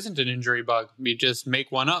if there isn't an injury bug. You just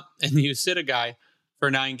make one up and you sit a guy for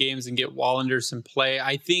 9 games and get Wallander some play.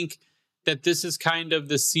 I think that this is kind of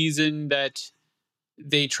the season that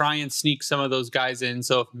they try and sneak some of those guys in.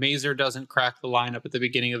 So if Mazur doesn't crack the lineup at the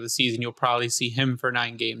beginning of the season, you'll probably see him for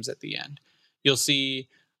 9 games at the end. You'll see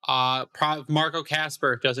Marco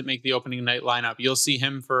Kasper doesn't make the opening night lineup. You'll see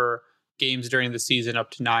him for games during the season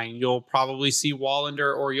up to 9. You'll probably see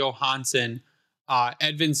Wallander or Johansson.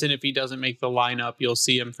 Edvinsson, if he doesn't make the lineup, you'll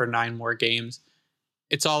see him for 9 more games.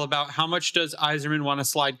 It's all about how much does Yzerman want to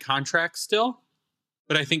slide contracts still?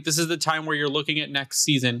 But I think this is the time where you're looking at next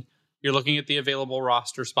season. You're looking at the available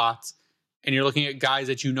roster spots, and you're looking at guys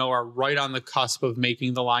that you know are right on the cusp of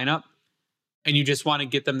making the lineup. And you just want to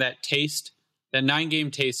get them that taste, that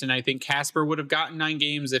 9-game taste. And I think Casper would have gotten 9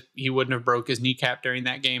 games if he wouldn't have broke his kneecap during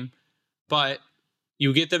that game. But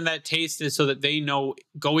you get them that taste so that they know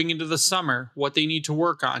going into the summer what they need to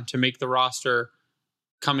work on to make the roster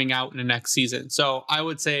coming out in the next season. So I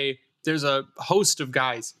would say there's a host of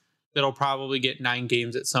guys that'll probably get 9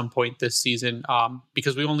 games at some point this season,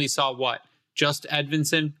 because we only saw just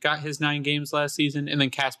Edvinsson got his 9 games last season, and then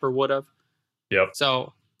Casper would have. Yep.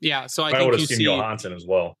 So yeah, so I would think have you seen see Johansson as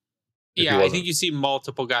well. Yeah, I think you see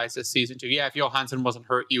multiple guys this season too. Yeah, if Johansson wasn't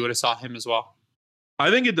hurt, you would have saw him as well. I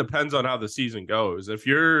think it depends on how the season goes. If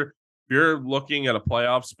you're looking at a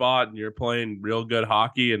playoff spot and you're playing real good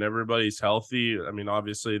hockey and everybody's healthy, I mean,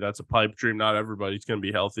 obviously that's a pipe dream. Not everybody's going to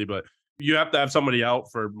be healthy, but you have to have somebody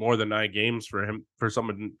out for more than 9 games for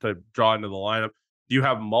someone to draw into the lineup. Do you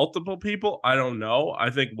have multiple people? I don't know. I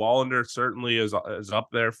think Wallander certainly is up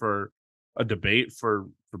there for a debate for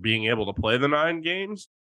being able to play the 9 games.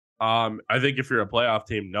 I think if you're a playoff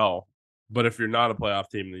team, no. But if you're not a playoff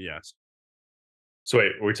team, then yes. So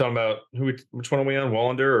wait, are we talking about which one are we on?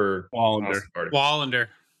 Wallander or Wallander? Wallander.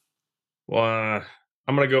 Well,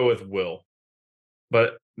 I'm going to go with Will,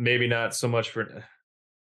 but maybe not so much for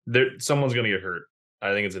someone's going to get hurt.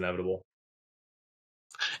 I think it's inevitable.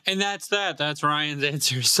 And that's Ryan's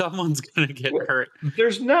answer. Someone's going to get hurt.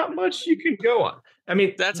 There's not much you can go on. I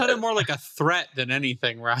mean, that sounded more like a threat than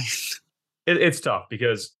anything, Ryan. It's tough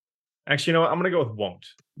because actually, you know what? I'm going to go with won't,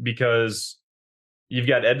 because you've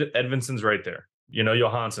got Edvinsson's right there. You know,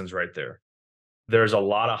 Johansson's right there. There's a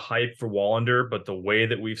lot of hype for Wallander, but the way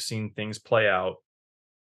that we've seen things play out,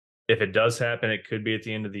 if it does happen, it could be at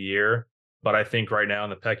the end of the year. But I think right now in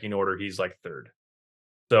the pecking order, he's like 3rd.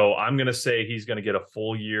 So I'm going to say he's going to get a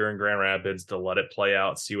full year in Grand Rapids to let it play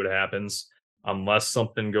out, see what happens. Unless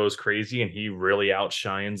something goes crazy and he really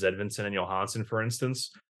outshines Edvinsson and Johansson, for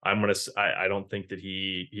instance, I don't think that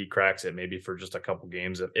he cracks it, maybe for just a couple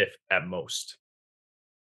games, if at most.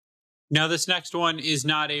 Now, this next one is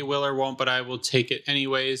not a will or won't, but I will take it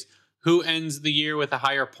anyways. Who ends the year with a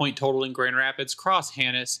higher point total in Grand Rapids, Cross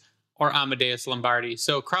Hanas or Amadeus Lombardi?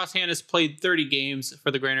 So Cross Hanas played 30 games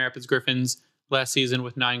for the Grand Rapids Griffins last season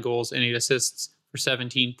with 9 goals and 8 assists for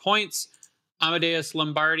 17 points. Amadeus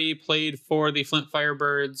Lombardi played for the Flint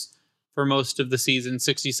Firebirds for most of the season,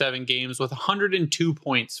 67 games with 102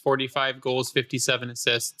 points, 45 goals, 57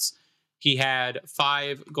 assists. He had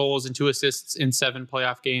 5 goals and 2 assists in 7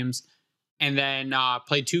 playoff games, and then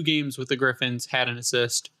played 2 games with the Griffins, had an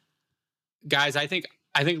assist. Guys, I think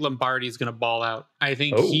Lombardi is going to ball out. I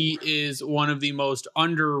think he is one of the most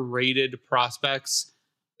underrated prospects.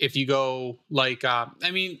 If you go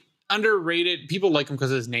underrated, people like him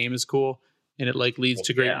because his name is cool and it leads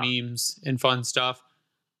to great memes and fun stuff.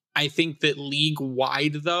 I think that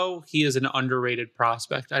league-wide, though, he is an underrated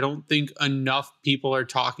prospect. I don't think enough people are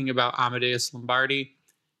talking about Amadeus Lombardi.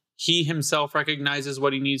 He himself recognizes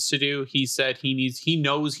what he needs to do. He said he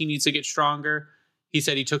knows he needs to get stronger. He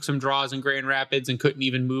said he took some draws in Grand Rapids and couldn't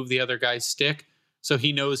even move the other guy's stick. So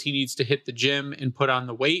he knows he needs to hit the gym and put on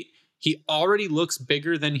the weight. He already looks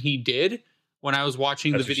bigger than he did when I was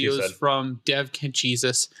watching the videos from Dev Camp.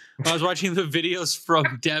 Jesus. When I was watching the videos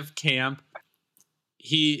from Dev Camp,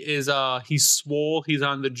 he's swole. He's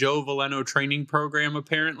on the Joe Veleno training program,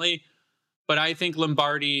 apparently. But I think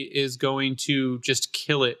Lombardi is going to just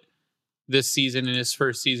kill it this season in his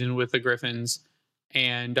first season with the Griffins.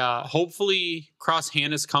 And hopefully Cross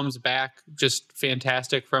Hanas comes back just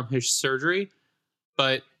fantastic from his surgery.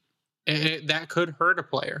 But that could hurt a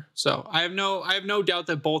player. So I have no doubt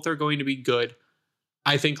that both are going to be good.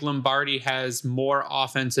 I think Lombardi has more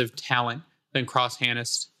offensive talent than Cross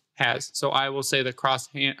Hanas has. So I will say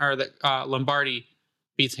that Lombardi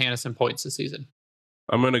beats Hanas in points this season.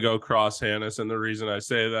 I'm going to go Cross Hanas, and the reason I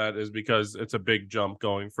say that is because it's a big jump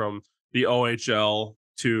going from the OHL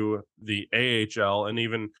to the AHL, and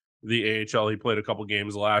even the AHL. He played a couple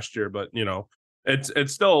games last year, but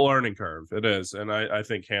it's still a learning curve. It is, and I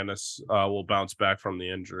think Hanas will bounce back from the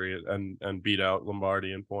injury and beat out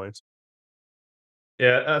Lombardi in points.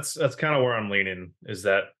 Yeah, that's kind of where I'm leaning, is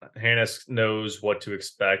that Hanas knows what to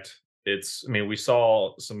expect. We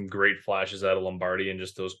saw some great flashes out of Lombardi in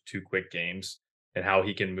just those 2 quick games and how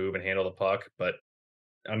he can move and handle the puck, but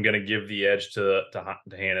I'm going to give the edge to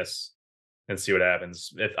Hanas and see what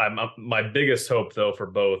happens. If my biggest hope though for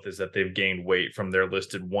both is that they've gained weight from their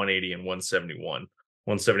listed 180 and 171.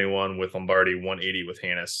 171 with Lombardi, 180 with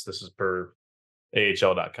Hannes. This is per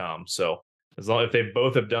AHL.com. So as long if they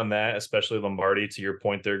both have done that, especially Lombardi, to your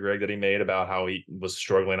point there, Greg, that he made about how he was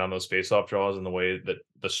struggling on those faceoff draws and the way that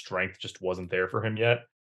the strength just wasn't there for him yet.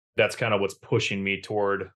 That's kind of what's pushing me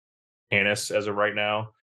toward Hannes as of right now,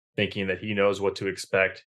 thinking that he knows what to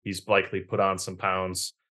expect. He's likely put on some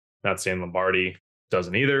pounds. Not saying Lombardi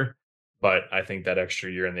doesn't either, but I think that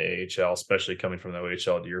extra year in the AHL, especially coming from the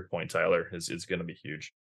OHL, to your point, Tyler, is going to be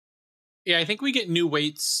huge. Yeah, I think we get new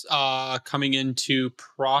weights coming into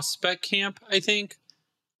prospect camp, I think,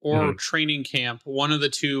 or training camp. One of the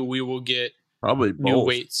two, we will get probably new both.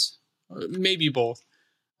 weights, maybe both.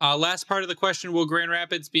 Last part of the question: will Grand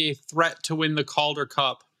Rapids be a threat to win the Calder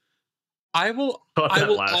Cup? I will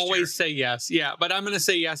always say yes. Yeah, but I'm going to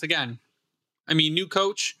say yes again. I mean, new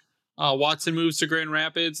coach. Watson moves to Grand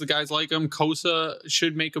Rapids. The guys like him. Kosa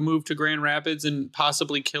should make a move to Grand Rapids and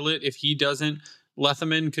possibly kill it. If he doesn't,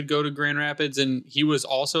 Letheman could go to Grand Rapids, and he was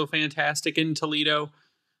also fantastic in Toledo.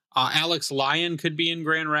 Alex Lyon could be in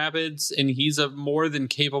Grand Rapids, and he's a more than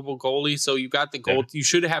capable goalie. So you've got the goal. Yeah. You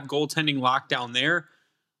should have goaltending locked down there.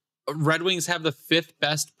 Red Wings have the 5th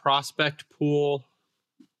best prospect pool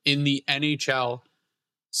in the NHL.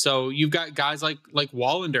 So you've got guys like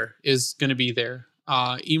Wallander is going to be there.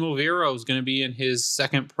 Emo Vero is going to be in his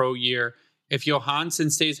 2nd pro year. If Johansson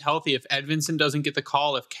stays healthy, if Edvinsson doesn't get the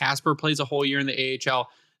call, if Casper plays a whole year in the AHL,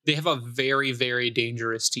 they have a very, very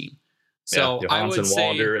dangerous team. So Johansson, I would say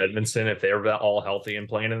Wallander, Edvinsson, if they're all healthy and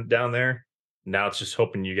playing down there, now it's just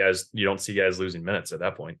hoping you don't see guys losing minutes at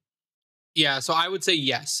that point. Yeah, so I would say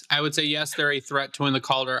yes. They're a threat to win the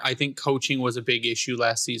Calder. I think coaching was a big issue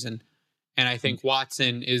last season. And I think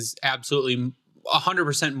Watson is absolutely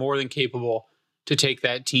 100% more than capable to take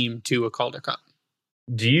that team to a Calder Cup.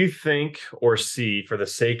 Do you think or see, for the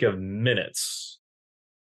sake of minutes,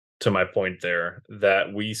 to my point there,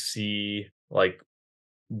 that we see like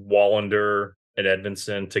Wallander and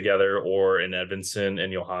Edvinsson together or an Edvinsson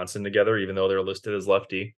and Johansson together, even though they're listed as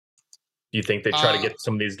lefty? Do you think they try to get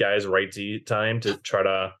some of these guys right D time to try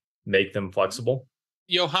to make them flexible?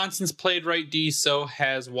 Johansson's played right D, so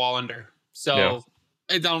has Wallander. So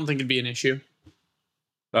I don't think it'd be an issue.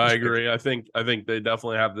 I agree. I think they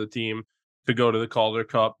definitely have the team to go to the Calder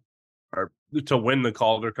Cup, or to win the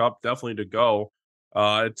Calder Cup, definitely to go.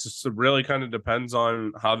 It really kind of depends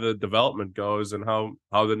on how the development goes and how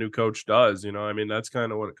the new coach does. I mean, that's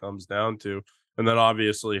kind of what it comes down to. And then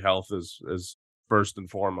obviously health is first and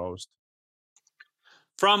foremost.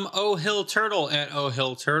 From O Hill Turtle at O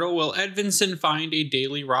Hill Turtle, will Edvinsson find a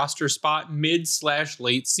daily roster spot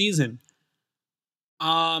mid/late season?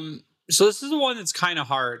 So this is the one that's kind of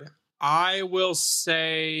hard. I'll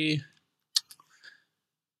say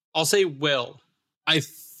will. And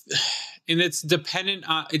it's dependent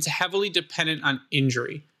on, it's heavily dependent on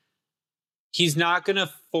injury. He's not going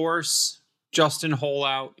to force Justin Holl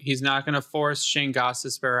out. He's not going to force Shane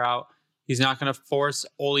Gostisbehere out. He's not going to force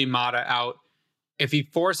Olli Maatta out. If he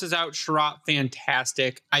forces out Sherratt,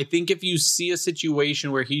 fantastic. I think if you see a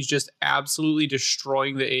situation where he's just absolutely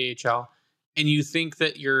destroying the AHL and you think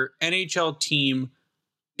that your NHL team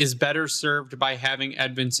is better served by having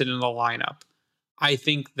Edvinsson in the lineup, I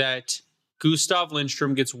think that Gustav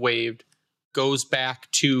Lindstrom gets waived, goes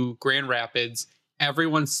back to Grand Rapids,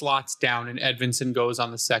 everyone slots down, and Edvinsson goes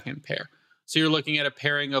on the 2nd pair. So you're looking at a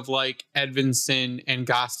pairing of like Edvinsson and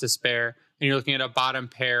Gostisbehere, and you're looking at a bottom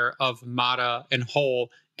pair of Maatta and Holl,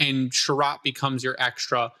 and Sherratt becomes your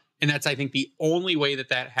extra. And that's, I think, the only way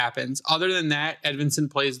that happens. Other than that,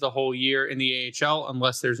 Edvinsson plays the whole year in the AHL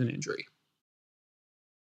unless there's an injury.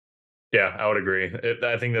 Yeah, I would agree.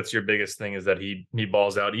 I think that's your biggest thing, is that he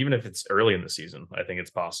balls out, even if it's early in the season. I think it's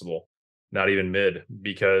possible, not even mid,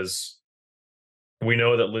 because we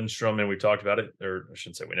know that Lindstrom, and we talked about it, or I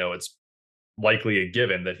shouldn't say we know, it's likely a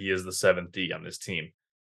given that he is the 7th D on this team,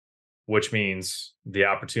 which means the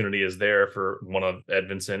opportunity is there for one of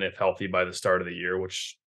Edvinsson, if healthy by the start of the year,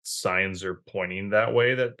 which signs are pointing that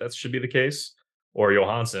way, that should be the case, or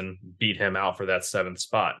Johansson beat him out for that 7th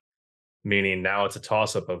spot. Meaning now it's a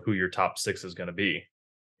toss-up of who your top 6 is going to be.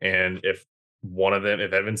 And if one of them,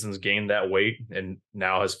 if Edvinsson's gained that weight and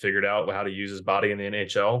now has figured out how to use his body in the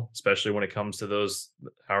NHL, especially when it comes to those,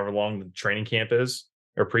 however long the training camp is,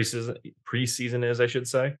 or preseason is, I should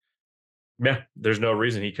say. Yeah, there's no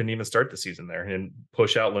reason he couldn't even start the season there and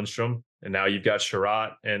push out Lindstrom. And now you've got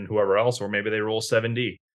Sherratt and whoever else, or maybe they roll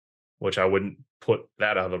 7D, which I wouldn't put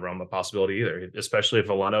that out of the realm of possibility either, especially if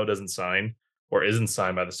Veleno doesn't sign or isn't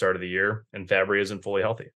signed by the start of the year and Fabry isn't fully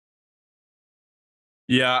healthy.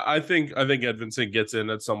 Yeah, I think Edvinsson gets in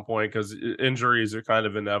at some point because injuries are kind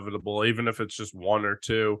of inevitable, even if it's just one or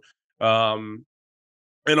two. Um,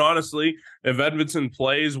 and honestly, if Edvinsson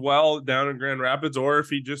plays well down in Grand Rapids, or if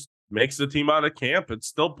he just makes the team out of camp, it's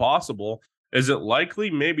still possible. Is it likely?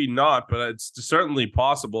 Maybe not, but it's certainly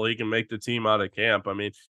possible he can make the team out of camp. I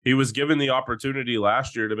mean, he was given the opportunity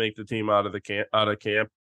last year to make the team out of camp,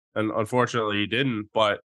 and unfortunately he didn't.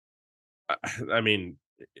 But I mean,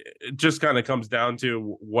 it just kind of comes down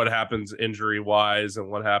to what happens injury wise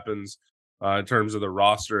and what happens in terms of the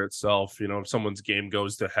roster itself. You know, if someone's game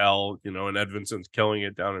goes to hell, you know, and Edvinsson's killing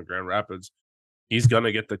it down in Grand Rapids, he's going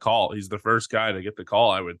to get the call. He's the first guy to get the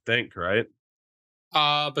call, I would think, right?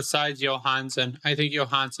 Besides Johansson, I think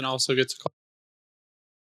Johansson also gets a call.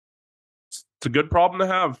 It's a good problem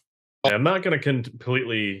to have. I'm not going to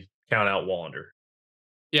completely count out Wallander.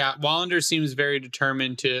 Yeah, Wallander seems very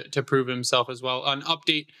determined to prove himself as well. An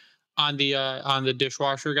update on the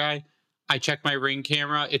dishwasher guy. I checked my Ring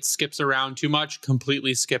camera. It skips around too much.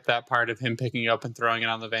 Completely skipped that part of him picking it up and throwing it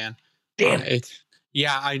on the van. Damn it.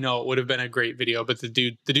 Yeah, I know. It would have been a great video, but the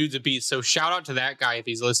dude's a beast. So shout out to that guy if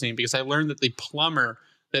he's listening, because I learned that the plumber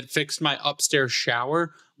that fixed my upstairs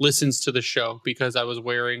shower listens to the show because I was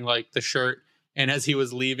wearing like the shirt. And as he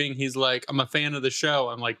was leaving, he's like, "I'm a fan of the show."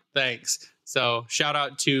 I'm like, "Thanks." So shout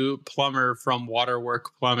out to Plumber from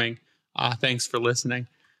Waterwork Plumbing. Thanks for listening.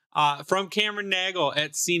 From Cameron Nagel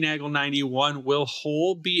at CNagel91, will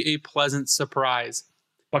Hull be a pleasant surprise?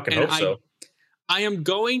 Fucking hope so. I am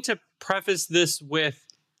going to preface this with,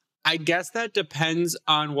 I guess that depends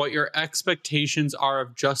on what your expectations are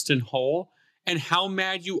of Justin Hull and how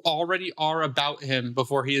mad you already are about him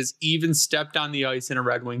before he has even stepped on the ice in a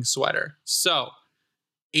Red Wings sweater. So,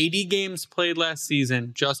 80 games played last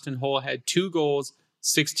season, Justin Hull had 2 goals,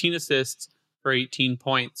 16 assists for 18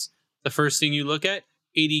 points. The first thing you look at,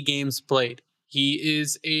 80 games played. He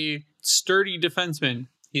is a sturdy defenseman.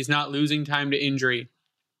 He's not losing time to injury.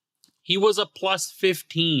 He was a plus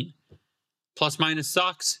 15. Plus minus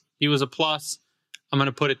sucks. He was a plus. I'm going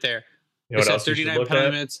to put it there. You know what else 39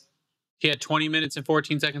 penalty minutes. He had 20 minutes and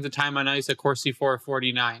 14 seconds of time on ice at Corsi for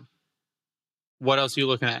 49. What else are you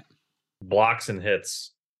looking at? Blocks and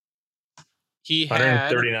hits. He had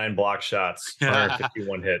 139 block shots,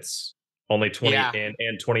 151 hits, only 20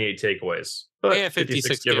 and 28 takeaways. But yeah,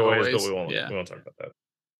 56 giveaways, but we won't talk about that.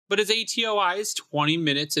 But his ATOI is 20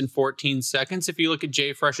 minutes and 14 seconds. If you look at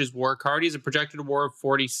Jay Fresh's WAR card, he's a projected WAR of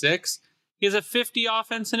 46. He has a 50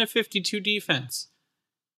 offense and a 52 defense.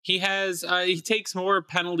 He has he takes more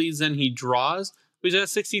penalties than he draws. He's at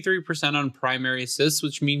 63% on primary assists,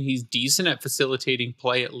 which means he's decent at facilitating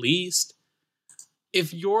play at least.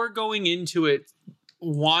 If you're going into it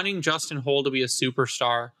wanting Justin Hull to be a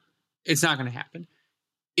superstar, it's not going to happen.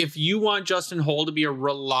 If you want Justin Hull to be a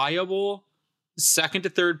reliable second to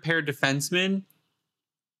third pair defenseman,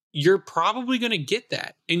 you're probably going to get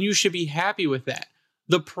that, and you should be happy with that.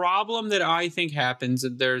 The problem that I think happens,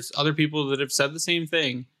 and there's other people that have said the same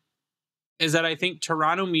thing, is that I think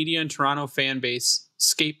Toronto media and Toronto fan base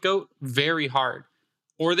scapegoat very hard.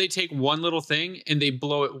 Or they take one little thing and they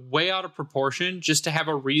blow it way out of proportion just to have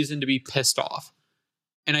a reason to be pissed off.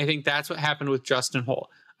 And I think that's what happened with Justin Hull.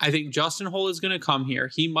 I think Justin Hull is going to come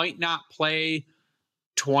here. He might not play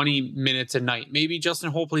 20 minutes a night. Maybe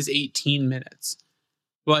Justin Hull plays 18 minutes.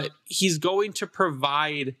 But he's going to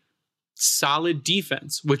provide solid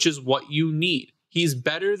defense, which is what you need. He's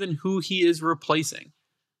better than who he is replacing.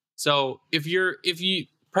 So if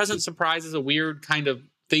present surprise is a weird kind of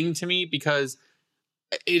thing to me because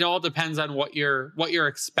it all depends on what you're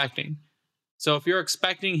expecting. So if you're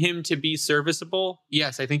expecting him to be serviceable,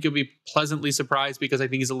 yes, I think you'll be pleasantly surprised because I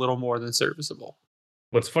think he's a little more than serviceable.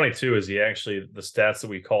 What's funny too is the stats that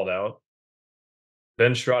we called out,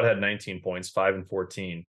 Ben Sherratt had 19 points, 5 and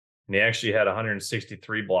 14. And he actually had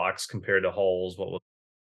 163 blocks compared to Hull's,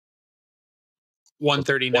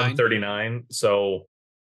 139. 139. So,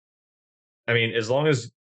 I mean, as long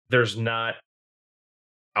as there's not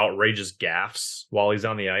outrageous gaffes while he's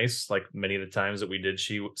on the ice, like many of the times that we did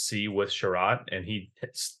see with Sherratt, and he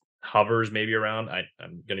hovers maybe around,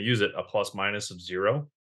 I'm going to use it, a plus minus of 0,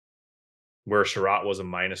 where Sherratt was a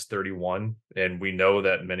minus 31. And we know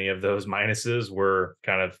that many of those minuses were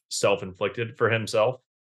kind of self-inflicted for himself.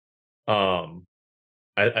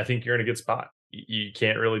 I think you're in a good spot. You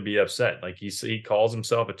can't really be upset. Like he calls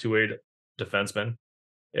himself a two-way defenseman.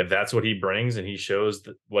 If that's what he brings and he shows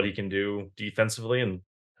what he can do defensively and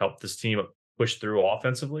help this team push through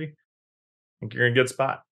offensively, I think you're in a good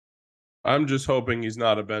spot. I'm just hoping he's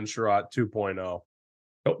not a Ben Sherratt 2.0.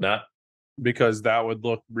 Hope not. Because that would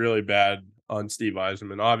look really bad on Steve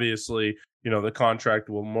Yzerman. Obviously, the contract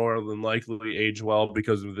will more than likely age well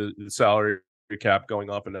because of the salary cap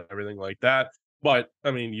going up and everything like that. But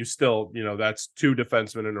I mean, you still, that's two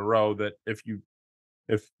defensemen in a row that if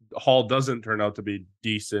Hall doesn't turn out to be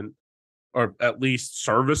decent or at least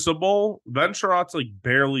serviceable, Ben Sherratt's like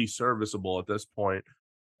barely serviceable at this point.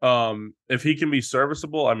 If he can be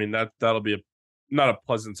serviceable, I mean that'll be not a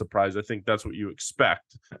pleasant surprise. I think that's what you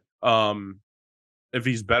expect. If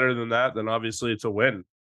he's better than that, then obviously it's a win.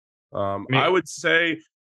 I would say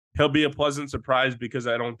he'll be a pleasant surprise because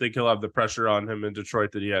I don't think he'll have the pressure on him in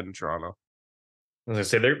Detroit that he had in Toronto. As I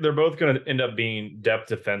say, they're both going to end up being depth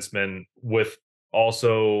defensemen with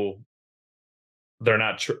also they're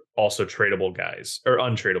not also tradable guys or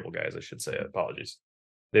untradeable guys, I should say. Apologies.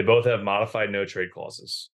 They both have modified no trade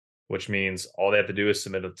clauses, which means all they have to do is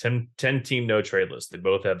submit a 10 team no trade list. They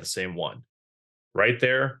both have the same one. Right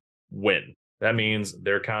there, win. That means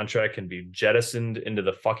their contract can be jettisoned into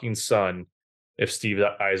the fucking sun if Steve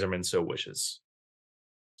Yzerman so wishes.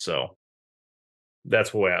 So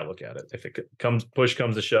that's the way I look at it. If push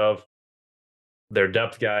comes to shove, they're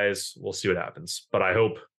depth guys. We'll see what happens. But I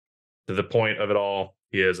hope to the point of it all,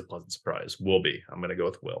 he is a pleasant surprise. Will be. I'm going to go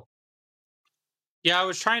with Will. Yeah, I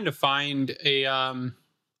was trying to find a on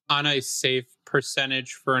ice save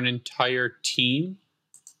percentage for an entire team.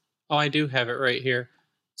 Oh, I do have it right here.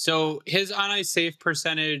 So his on ice save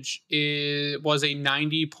percentage was a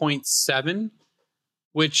 90.7,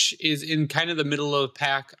 which is in kind of the middle of the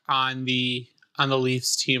pack on the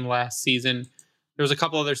Leafs team last season. There was a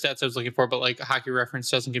couple other stats I was looking for, but like Hockey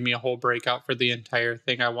Reference doesn't give me a whole breakout for the entire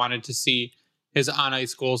thing. I wanted to see his on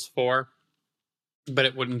ice goals for, but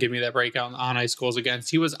it wouldn't give me that breakout on ice goals against.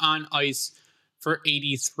 He was on ice for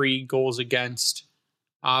 83 goals against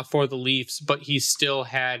for the Leafs, but he still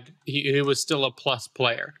had he was still a plus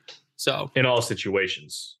player. So in all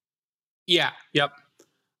situations. Yeah. Yep.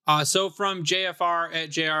 So from JFR at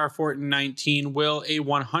JR1419, will a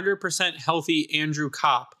 100% healthy Andrew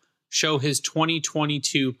Copp show his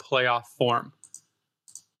 2022 playoff form?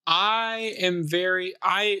 I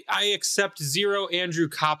accept zero Andrew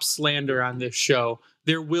Copp slander on this show.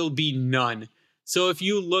 There will be none. So if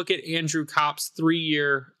you look at Andrew Copp's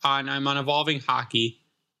 3-year I'm on Evolving Hockey,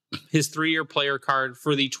 his 3-year player card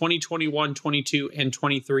for the 2021, 22, and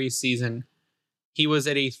 23 season, he was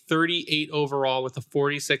at a 38 overall with a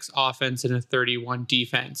 46 offense and a 31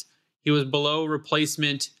 defense. He was below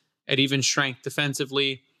replacement at even strength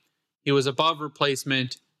defensively. He was above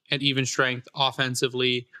replacement at even strength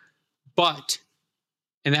offensively. But,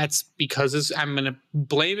 and that's because I'm going to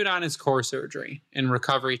blame it on his core surgery and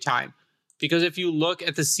recovery time. Because if you look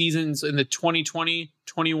at the seasons in the 2020,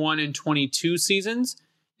 21, and 22 seasons,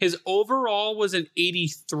 his overall was an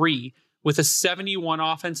 83 with a 71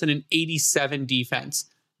 offense and an 87 defense.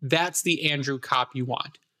 That's the Andrew Copp you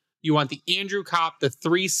want. You want the Andrew Copp the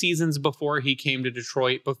 3 seasons before he came to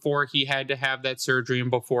Detroit, before he had to have that surgery and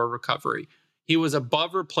before recovery. He was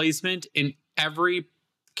above replacement in every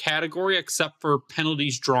category except for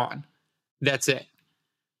penalties drawn. That's it.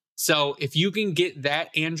 So if you can get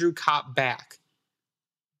that Andrew Copp back,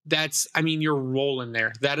 you're rolling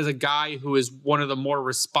there. That is a guy who is one of the more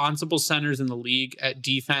responsible centers in the league at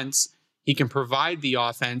defense. He can provide the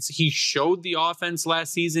offense. He showed the offense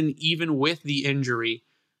last season, even with the injury.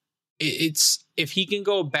 It's if he can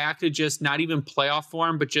go back to just not even playoff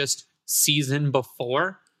form, but just season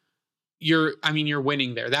before, you're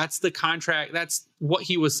winning there. That's the contract. That's what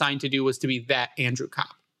he was signed to do, was to be that Andrew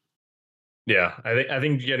Copp. Yeah, I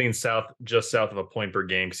think getting just south of a point per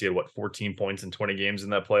game, because he had 14 points in 20 games in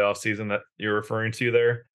that playoff season that you're referring to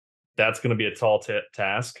there. That's going to be a tall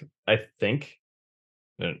task, I think.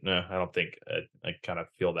 No, I don't think. I kind of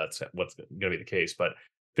feel that's what's going to be the case. But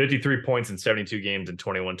 53 points in 72 games in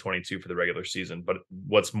 21-22 for the regular season. But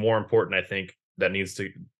what's more important, I think, that needs to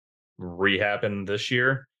re-happen this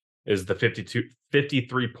year is the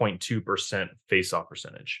 53.2% face-off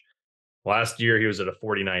percentage. Last year, he was at a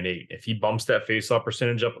 49.8. If he bumps that face-off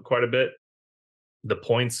percentage up quite a bit, the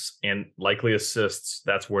points and likely assists,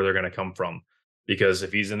 that's where they're going to come from. Because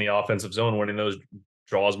if he's in the offensive zone winning those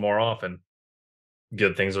draws more often,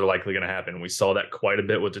 good things are likely going to happen. We saw that quite a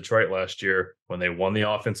bit with Detroit last year when they won the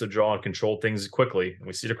offensive draw and controlled things quickly. And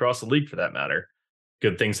we see it across the league for that matter.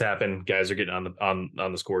 Good things happen. Guys are getting on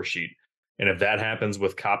the score sheet. And if that happens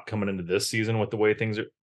with Copp coming into this season with the way things are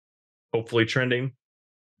hopefully trending,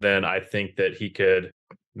 then I think that he could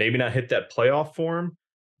maybe not hit that playoff form,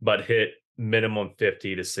 but hit minimum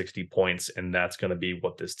 50 to 60 points. And that's going to be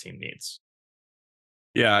what this team needs.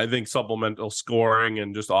 Yeah, I think supplemental scoring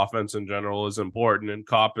and just offense in general is important. And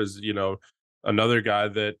Copp is, another guy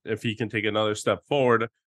that if he can take another step forward,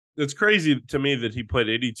 it's crazy to me that he played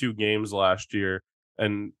 82 games last year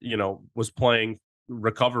and, was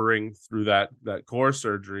recovering through that core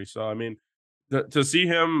surgery. So, I mean, to see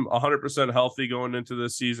him 100% healthy going into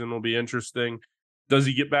this season will be interesting. Does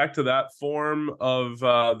he get back to that form of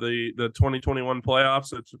the 2021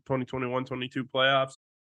 playoffs, the 2021-22 playoffs?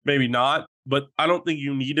 Maybe not, but I don't think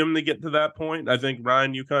you need him to get to that point. I think,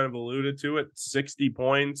 Ryan, you kind of alluded to it, 60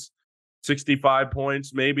 points, 65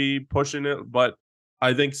 points, maybe pushing it, but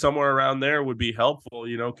I think somewhere around there would be helpful.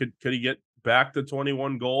 Could he get back to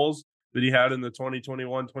 21 goals that he had in the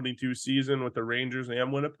 2021-22 season with the Rangers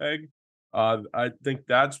and Winnipeg? I think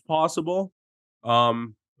that's possible.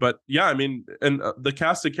 But yeah, I mean, and the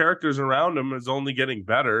cast of characters around him is only getting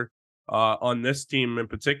better on this team in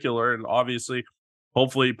particular, and obviously,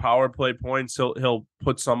 hopefully, power play points he'll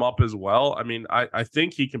put some up as well. I mean, I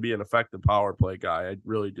think he can be an effective power play guy. I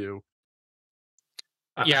really do.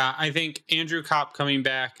 Yeah, I think Andrew Kopp coming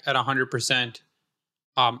back at 100%.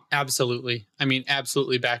 Absolutely. I mean,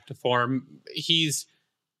 absolutely back to form. He's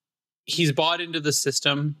bought into the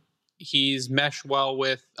system. He's meshed well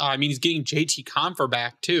with, he's getting JT Compher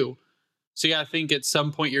back too. So you got to think at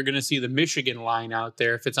some point you're going to see the Michigan line out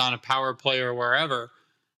there, if it's on a power play or wherever,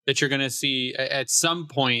 that you're going to see at some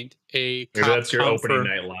point a Maybe that's your opening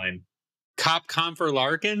night line. Kopp, Compher,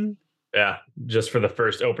 Larkin. Yeah, just for the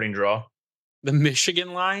first opening draw. The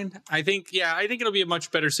Michigan line. I think it'll be a much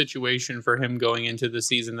better situation for him going into the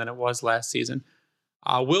season than it was last season.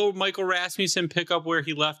 Will Michael Rasmussen pick up where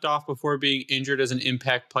he left off before being injured as an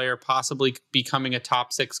impact player, possibly becoming a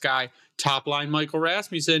top 6 guy? Top line Michael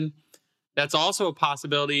Rasmussen. That's also a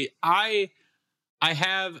possibility. I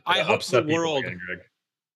hope the world.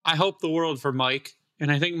 I hope the world for Mike,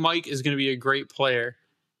 and I think Mike is going to be a great player.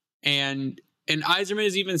 And Yzerman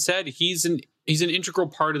has even said he's an integral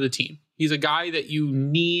part of the team. He's a guy that you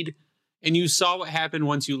need. And you saw what happened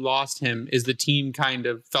once you lost him is the team kind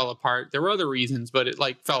of fell apart. There were other reasons, but it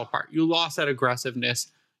fell apart. You lost that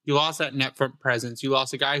aggressiveness. You lost that net front presence. You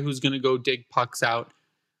lost a guy who's going to go dig pucks out.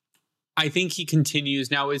 I think he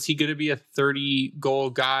continues. Now, is he going to be a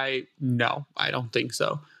 30-goal guy? No, I don't think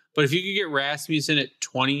so. But if you could get Rasmussen at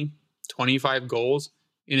 20, 25 goals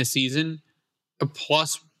in a season,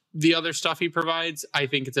 plus the other stuff he provides, I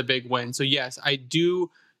think it's a big win. So yes, I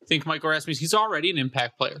do think Michael Rasmussen, he's already an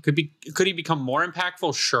impact player. Could he become more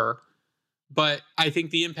impactful? Sure. But I think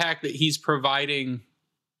the impact that he's providing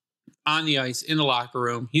on the ice, in the locker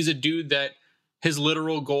room, he's a dude that his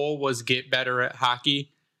literal goal was get better at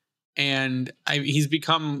hockey. And he's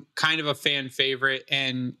become kind of a fan favorite.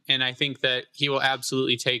 And I think that he will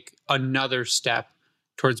absolutely take another step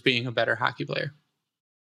towards being a better hockey player.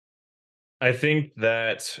 I think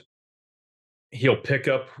that he'll pick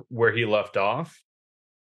up where he left off.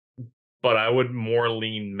 But I would more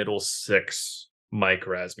lean middle 6 Mike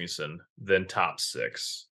Rasmussen than top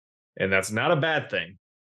 6. And that's not a bad thing.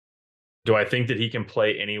 Do I think that he can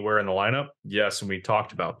play anywhere in the lineup? Yes, and we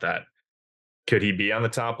talked about that. Could he be on the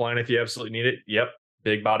top line if you absolutely need it? Yep.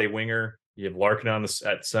 Big body winger. You have Larkin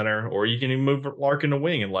at center, or you can even move Larkin to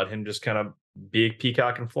wing and let him just kind of be a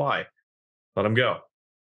peacock and fly. Let him go.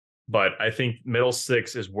 But I think middle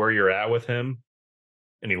 6 is where you're at with him,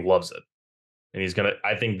 and he loves it. And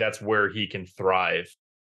I think that's where he can thrive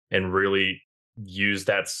and really use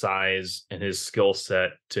that size and his skill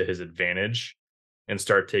set to his advantage and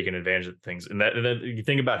start taking advantage of things. And then you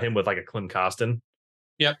think about him with like a Klim Kostin.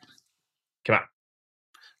 Yep. Come on.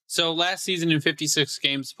 So last season in 56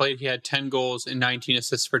 games played, he had 10 goals and 19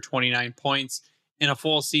 assists for 29 points. In a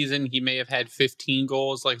full season, he may have had 15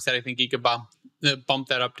 goals. Like I said, I think he could bump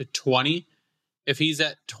that up to 20. If he's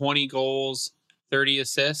at 20 goals, 30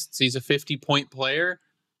 assists, he's a 50-point player.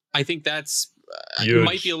 I think that's it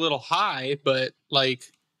might be a little high, but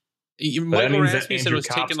Michael Rasmussen was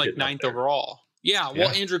taken 9th overall. Yeah, well,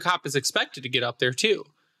 Andrew Kopp is expected to get up there too.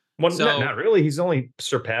 Well, not really. He's only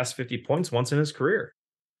surpassed 50 points once in his career.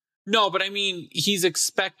 No, but I mean, he's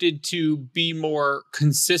expected to be more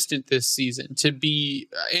consistent this season, to be,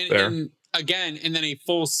 and then a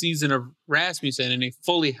full season of Rasmussen and a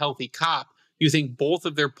fully healthy Kopp. You think both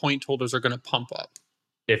of their point totals are going to pump up?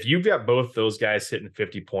 If you've got both those guys hitting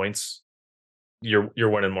 50 points, you're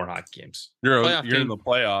winning more hockey games. You're in the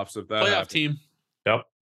playoffs if that playoff happens. Team. Yep.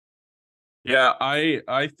 Yeah,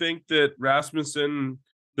 I think that Rasmussen,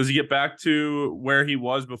 does he get back to where he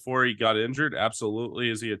was before he got injured?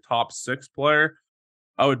 Absolutely. Is he a top 6 player?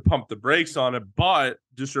 I would pump the brakes on it, but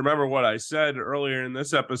just remember what I said earlier in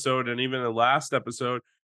this episode and even the last episode,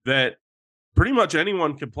 that pretty much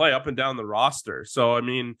anyone can play up and down the roster. So, I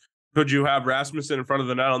mean, could you have Rasmussen in front of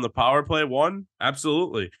the net on the power play?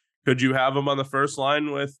 Absolutely. Could you have him on the first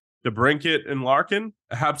line with DeBrincat and Larkin?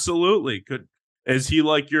 Absolutely. Is he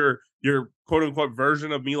like your quote unquote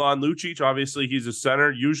version of Milan Lucic? Obviously, he's a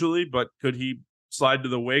center usually, but could he slide to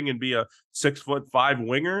the wing and be a 6'5"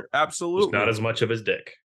 winger? Absolutely. Just not as much of his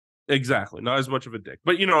dick. Exactly. Not as much of a dick.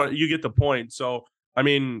 But you get the point. So I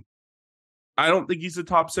mean, I don't think he's a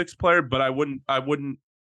top 6 player, but I wouldn't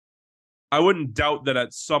doubt that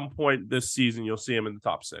at some point this season you'll see him in the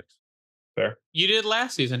top 6. Fair. You did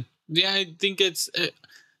last season. Yeah, I think it's,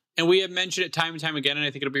 and we have mentioned it time and time again, and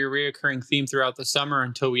I think it'll be a reoccurring theme throughout the summer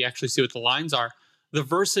until we actually see what the lines are. The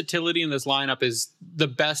versatility in this lineup is the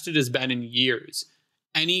best it has been in years.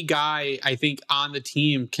 Any guy, I think, on the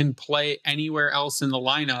team can play anywhere else in the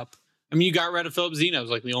lineup. I mean, you got rid of Philip Zeno,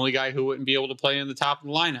 like the only guy who wouldn't be able to play in the top of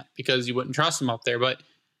the lineup because you wouldn't trust him up there. But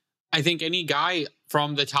I think any guy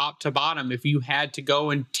from the top to bottom, if you had to go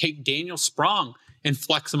and take Daniel Sprong and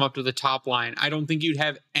flex him up to the top line, I don't think you'd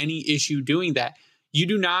have any issue doing that. You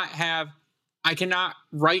do not have, I cannot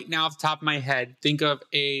right now off the top of my head think of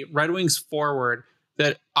a Red Wings forward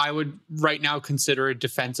that I would right now consider a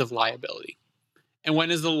defensive liability. And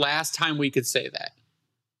when is the last time we could say that?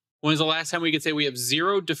 When is the last time we could say we have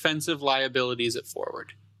 0 defensive liabilities at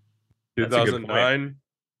forward? 2009.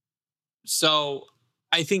 So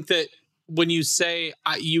I think that when you say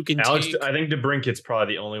you can Alex, take... I think DeBrincat's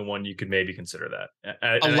probably the only one you could maybe consider that.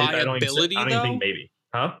 A liability, I don't even think maybe.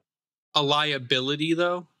 Huh? A liability,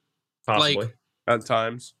 though? Possibly. Like, at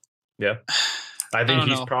times. Yeah. I think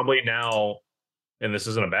he's know. probably now, and this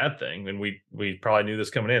isn't a bad thing, and we probably knew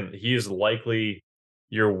this coming in, he is likely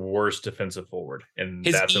your worst defensive forward. And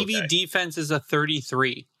his that's EV okay. defense is a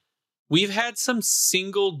 33. We've had some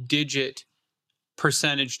single-digit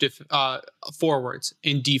percentage forwards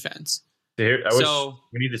in defense. We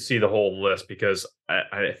need to see the whole list because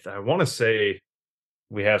I want to say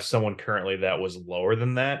we have someone currently that was lower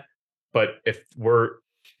than that. But if we're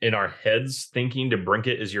in our heads thinking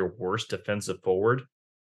DeBrincat is your worst defensive forward,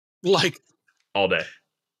 like all day.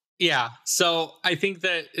 Yeah. So I think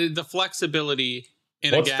that the flexibility,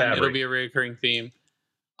 and What's again, Fabry? it'll be a recurring theme.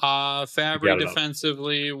 Fabry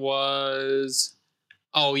defensively was,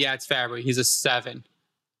 it's Fabry. He's a 7.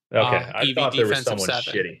 Okay, I EV thought there was defensive someone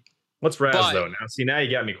 7. shitty. What's Raz But- though? Now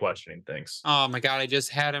you got me questioning things. Oh my God, I just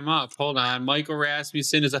had him up. Hold on. Michael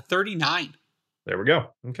Rasmussen is a 39. There we go.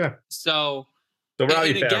 Okay. So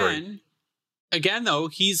Robbie and Fabry. again, though,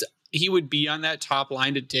 he would be on that top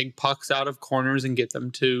line to dig pucks out of corners and get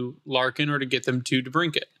them to Larkin or to get them to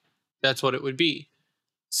DeBrincat. That's what it would be.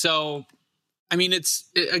 So, I mean,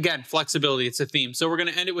 again, flexibility. It's a theme. So we're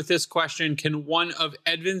going to end it with this question. Can one of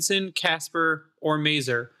Edvinsson, Kasper, or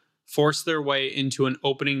Mazur force their way into an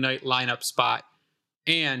opening night lineup spot?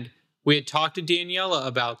 And we had talked to Daniela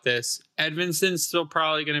about this. Edvinsson's still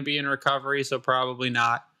probably going to be in recovery, so probably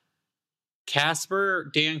not. Kasper,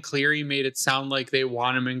 Dan Cleary made it sound like they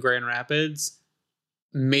want him in Grand Rapids.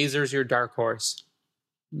 Mazur's your dark horse.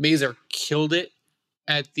 Mazur killed it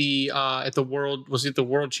at the World, was it the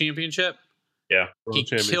World Championship? Yeah. He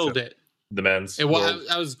killed it. The men's. I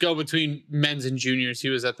was go between men's and juniors. He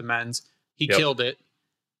was at the men's. He killed it.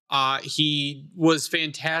 He was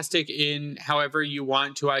fantastic in however you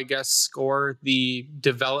want to, I guess, score the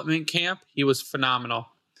development camp. He was phenomenal.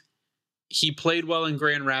 He played well in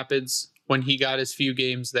Grand Rapids when he got his few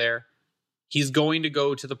games there. He's going to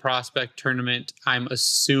go to the prospect tournament, I'm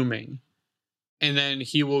assuming. And then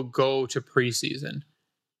he will go to preseason.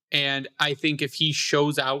 And I think if he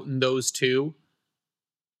shows out in those two,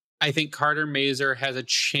 I think Carter Mazur has a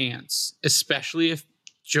chance, especially if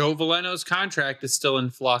Joe Veleno's contract is still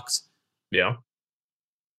in flux. Yeah.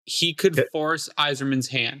 He could force Yzerman's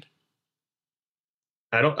hand.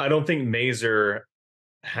 I don't think Mazur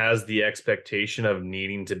has the expectation of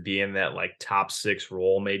needing to be in that like top 6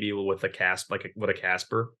 role, maybe with a what a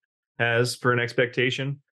Kasper has for an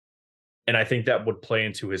expectation. And I think that would play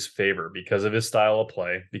into his favor because of his style of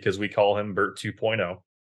play, because we call him Bert 2.0.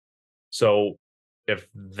 So if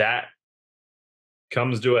that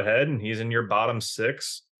comes to a head and he's in your bottom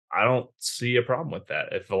 6, I don't see a problem with that.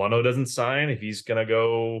 If Veleno doesn't sign, if he's going to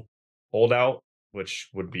go hold out, which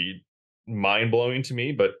would be mind-blowing to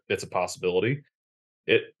me, but it's a possibility,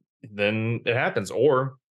 then it happens.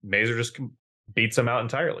 Or Mazur just beats him out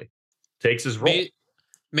entirely, takes his role.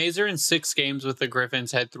 Mazur in 6 games with the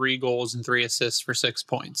Griffins had 3 goals and 3 assists for 6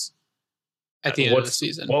 points at the end of the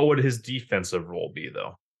season. What would his defensive role be,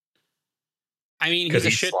 though? I mean, he's a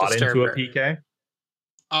shit disturber. Into a PK?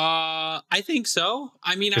 I think so.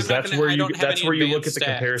 I mean, that's where you look at the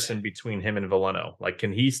comparison between him and Veleno. Like,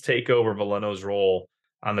 can he take over Veleno's role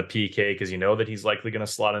on the PK? Because you know that he's likely going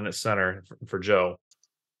to slot in at center for Joe.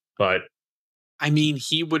 But I mean,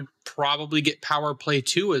 he would probably get power play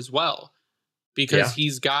 2 as well because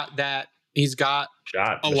he's got Shot.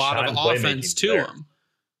 a The lot shot of and offense playmaking's to there. him.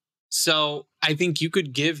 So I think you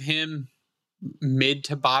could give him mid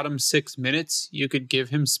to bottom 6 minutes. You could give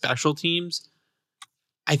him special teams.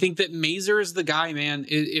 I think that Mazur is the guy, man.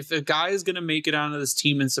 If a guy is going to make it onto this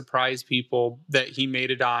team and surprise people that he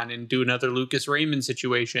made it on and do another Lucas Raymond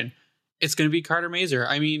situation, it's going to be Carter Mazur.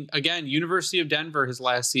 I mean, again, University of Denver, his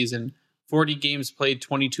last season, 40 games played,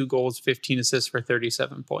 22 goals, 15 assists for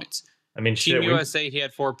 37 points. I mean, Team USA, he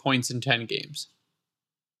had 4 points in 10 games.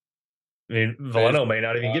 I mean, Valeno may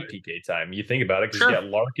not even get PK time. You think about it, because you got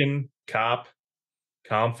Larkin, Kopp,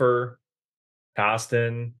 Comfer,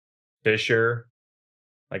 Costin, Fisher.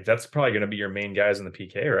 Like, that's probably going to be your main guys in the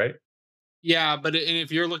PK, right? Yeah, but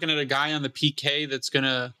if you're looking at a guy on the PK that's going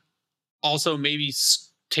to also maybe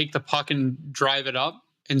take the puck and drive it up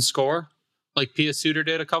and score, like Pia Suter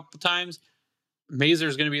did a couple of times,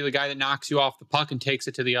 Mazur's going to be the guy that knocks you off the puck and takes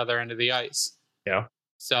it to the other end of the ice. Yeah.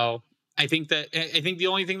 So I think the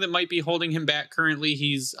only thing that might be holding him back currently,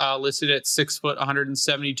 he's listed at 6 foot,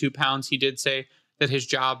 172 pounds. He did say that his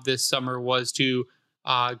job this summer was to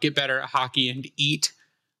get better at hockey and eat.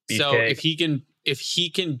 So if he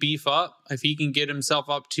can beef up, if he can get himself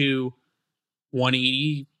up to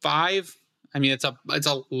 185, I mean, it's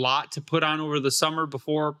a lot to put on over the summer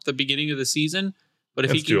before the beginning of the season. But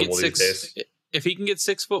if he can get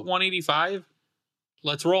 6 foot 185,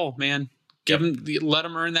 let's roll, man. Let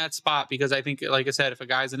him earn that spot, because I think, like I said, if a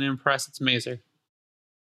guy's an impress, it's Mazur.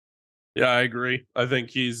 Yeah, I agree. I think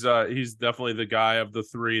he's definitely the guy of the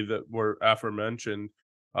three that were aforementioned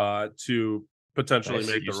to potentially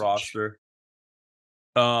make the roster.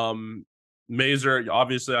 Mazur,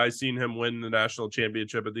 obviously, I seen him win the national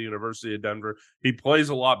championship at the University of Denver. He plays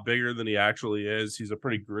a lot bigger than he actually is. He's a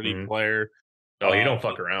pretty gritty player. Oh, you don't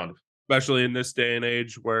fuck around. Especially in this day and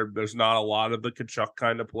age where there's not a lot of the Tkachuk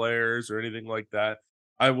kind of players or anything like that.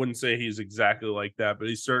 I wouldn't say he's exactly like that, but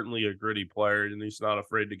he's certainly a gritty player, and he's not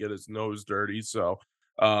afraid to get his nose dirty. So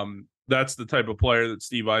that's the type of player that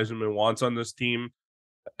Steve Yzerman wants on this team.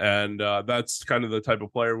 And that's kind of the type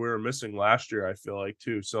of player we were missing last year, I feel like,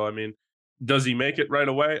 too. So, I mean, does he make it right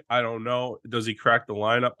away? I don't know. Does he crack the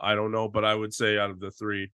lineup? I don't know. But I would say out of the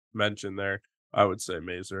three mentioned there, I would say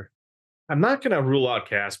Mazur. I'm not going to rule out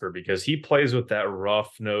Casper, because he plays with that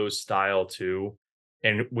rough nose style too.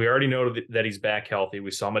 And we already know that he's back healthy.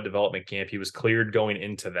 We saw him at development camp. He was cleared going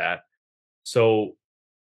into that. So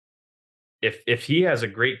if he has a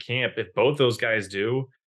great camp, if both those guys do,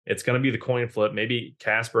 it's going to be the coin flip. Maybe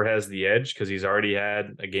Casper has the edge because he's already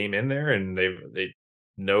had a game in there, and they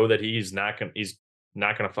know that he's not going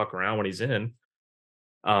to fuck around when he's in.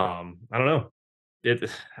 I don't know.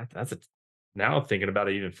 Now thinking about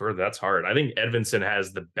it even further, that's hard. I think Edvinsson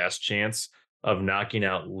has the best chance of knocking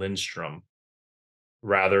out Lindstrom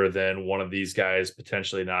rather than one of these guys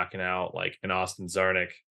potentially knocking out like an Austin Czarnik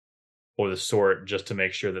or the sort, just to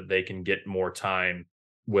make sure that they can get more time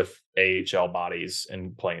with AHL bodies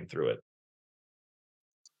and playing through it.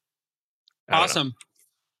 Awesome.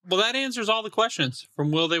 Well, that answers all the questions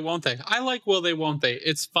from Will They, Won't They. I like Will They, Won't They.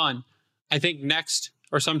 It's fun. I think next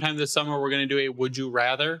or sometime this summer, we're going to do a Would You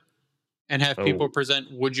Rather and have people present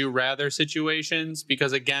Would You Rather situations,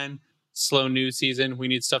 because, again, slow news season. We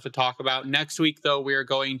need stuff to talk about. Next week, though, we are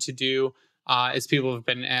going to do, as people have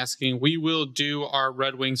been asking, we will do our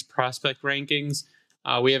Red Wings prospect rankings.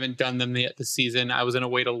 We haven't done them yet this season. I was going to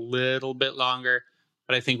wait a little bit longer,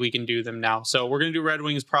 but I think we can do them now. So we're going to do Red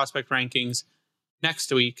Wings prospect rankings next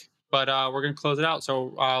week, but we're going to close it out.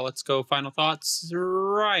 So let's go final thoughts.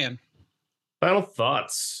 Ryan. Final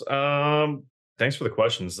thoughts. Thanks for the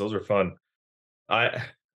questions. Those are fun.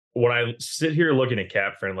 When I sit here looking at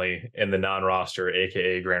Cap Friendly in the non-roster,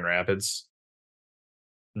 aka Grand Rapids,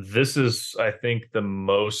 this is, I think, the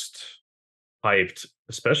most hyped,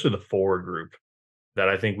 especially the forward group, that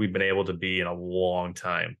I think we've been able to be in a long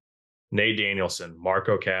time. Nate Danielson,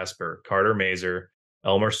 Marco Casper, Carter Mazur,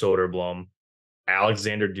 Elmer Soderblom,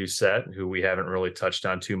 Alexander Doucette, who we haven't really touched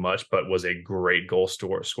on too much, but was a great goal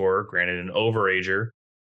scorer, granted an overager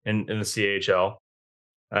in the CHL.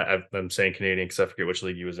 I'm saying Canadian because I forget which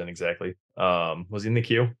league he was in exactly. Was he in the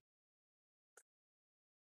Q?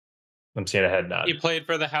 I'm seeing a head nod. He played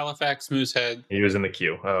for the Halifax Moosehead. He was in the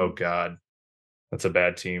Q. Oh, God. That's a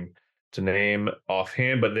bad team to name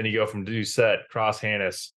offhand. But then you go from Doucette, Cross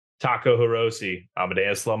Hannes, Taco Hiroshi,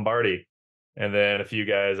 Amadeus Lombardi, and then a few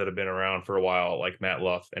guys that have been around for a while, like Matt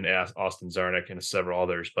Luff and Austin Czarnik and several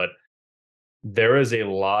others. But there is a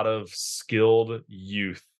lot of skilled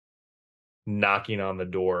youth knocking on the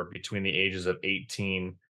door between the ages of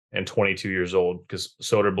 18 and 22 years old, because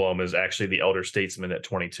Soderblom is actually the elder statesman at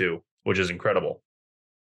 22, which is incredible.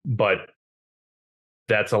 But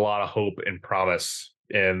that's a lot of hope and promise.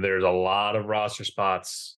 And there's a lot of roster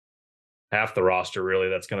spots, half the roster really,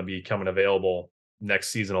 that's going to be coming available next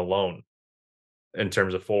season alone in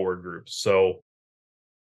terms of forward groups. So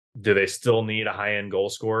do they still need a high-end goal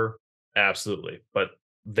scorer? Absolutely. But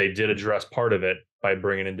they did address part of it by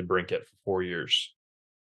bringing in DeBrincat for 4 years.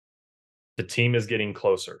 The team is getting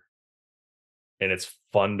closer, and it's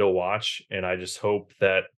fun to watch. And I just hope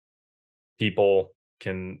that people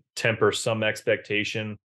can temper some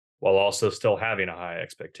expectation while also still having a high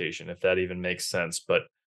expectation, if that even makes sense. But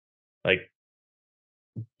like,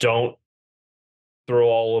 don't throw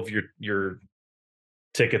all of your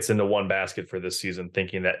tickets into one basket for this season,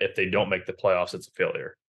 thinking that if they don't make the playoffs, it's a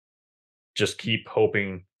failure. Just keep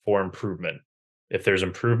hoping for improvement. If there's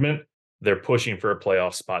improvement, they're pushing for a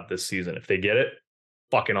playoff spot this season. If they get it,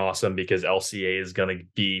 fucking awesome, because LCA is going to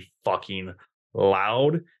be fucking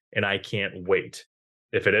loud, and I can't wait.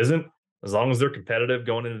 If it isn't, as long as they're competitive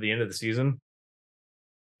going into the end of the season,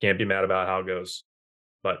 can't be mad about how it goes.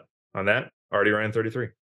 But on that, already ran 33.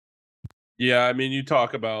 Yeah, I mean, you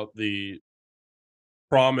talk about the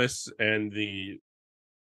promise and the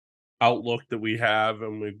outlook that we have,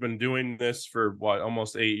 and we've been doing this for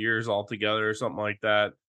almost 8 years altogether or something like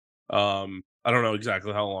that. I don't know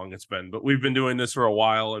exactly how long it's been, but we've been doing this for a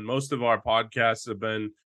while, and most of our podcasts have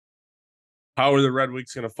been, how are the Red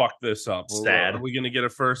Wings going to fuck this up? Sad. Are we going to get a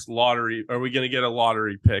first lottery? Are we going to get a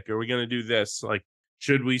lottery pick? Are we going to do this? Like,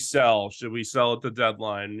 should we sell? Should we sell at the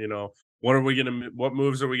deadline? You know, what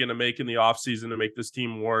moves are we going to make in the offseason to make this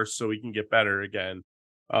team worse so we can get better again?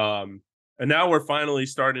 And now we're finally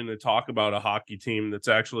starting to talk about a hockey team that's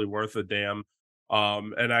actually worth a damn,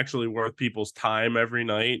 and actually worth people's time every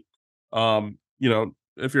night. You know,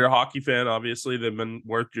 if you're a hockey fan, obviously they've been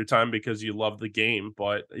worth your time because you love the game,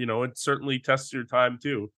 but you know, it certainly tests your time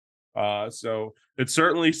too. So it's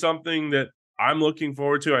certainly something that I'm looking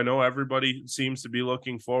forward to. I know everybody seems to be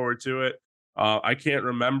looking forward to it. I can't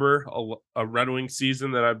remember a Red Wings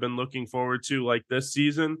season that I've been looking forward to like this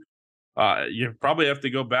season. You probably have to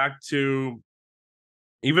go back to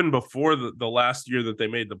even before the last year that they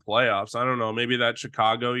made the playoffs. I don't know, maybe that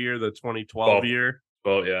Chicago year, the 2012 year.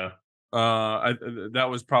 Well, yeah. That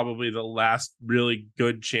was probably the last really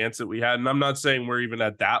good chance that we had. And I'm not saying we're even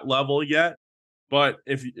at that level yet, but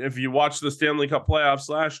if you watch the Stanley Cup playoffs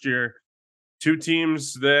last year, two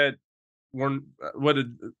teams that weren't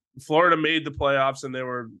Florida made the playoffs, and they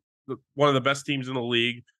were one of the best teams in the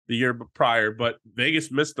league the year prior, but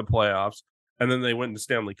Vegas missed the playoffs, and then they went to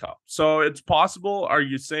Stanley Cup. So it's possible. Are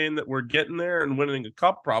you saying that we're getting there and winning a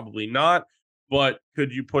cup? Probably not. But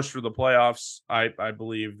could you push for the playoffs? I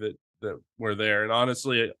believe that we're there. And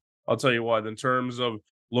honestly, I'll tell you what, in terms of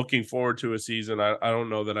looking forward to a season, I don't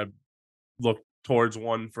know that I've looked towards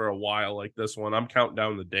one for a while like this one. I'm counting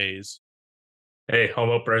down the days. Hey, home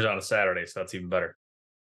opener's on a Saturday, so that's even better.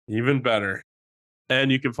 Even better.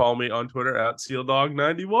 And you can follow me on Twitter at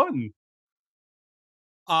SealDog91.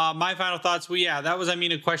 My final thoughts. That was,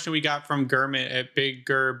 a question we got from Gurmit at Big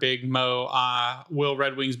Gur, Big Mo. Will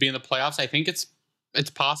Red Wings be in the playoffs? I think it's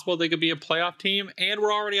possible they could be a playoff team, and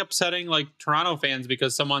we're already upsetting like Toronto fans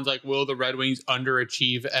because someone's like, will the Red Wings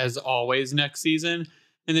underachieve as always next season?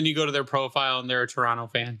 And then you go to their profile and they're a Toronto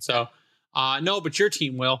fan. So no, but your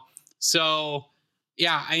team will. So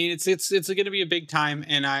yeah, it's going to be a big time,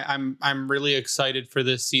 and I'm really excited for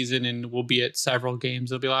this season, and we'll be at several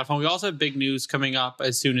games. It'll be a lot of fun. We also have big news coming up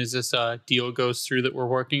as soon as this deal goes through that we're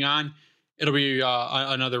working on. It'll be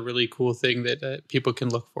another really cool thing that people can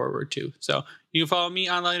look forward to. So you can follow me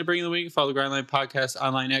online at Bringing the Wing. Follow the Grindline Podcast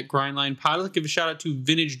online at Grindline Pod. Let's give a shout out to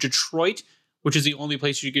Vintage Detroit, which is the only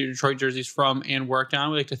place you get your Detroit jerseys from and worked on.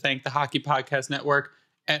 We'd like to thank the Hockey Podcast Network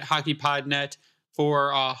at HockeyPodNet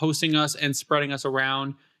for hosting us and spreading us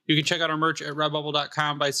around. You can check out our merch at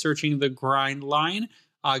redbubble.com by searching the Grind Line.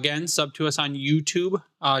 Again, sub to us on YouTube.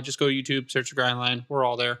 Just go to YouTube, search the Grind Line. We're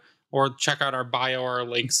all there. Or check out our bio or our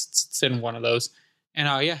links. It's in one of those.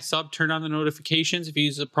 And sub, turn on the notifications. If you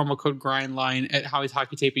use the promo code GRINDLINE at Howie's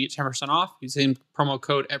Hockey Tape, you get 10% off. Use the same promo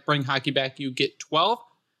code at Bring Hockey Back, you get 12.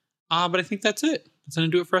 But I think that's it. That's going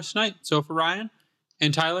to do it for us tonight. So for Ryan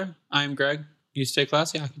and Tyler, I'm Greg. You stay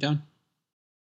classy, Hockey Down.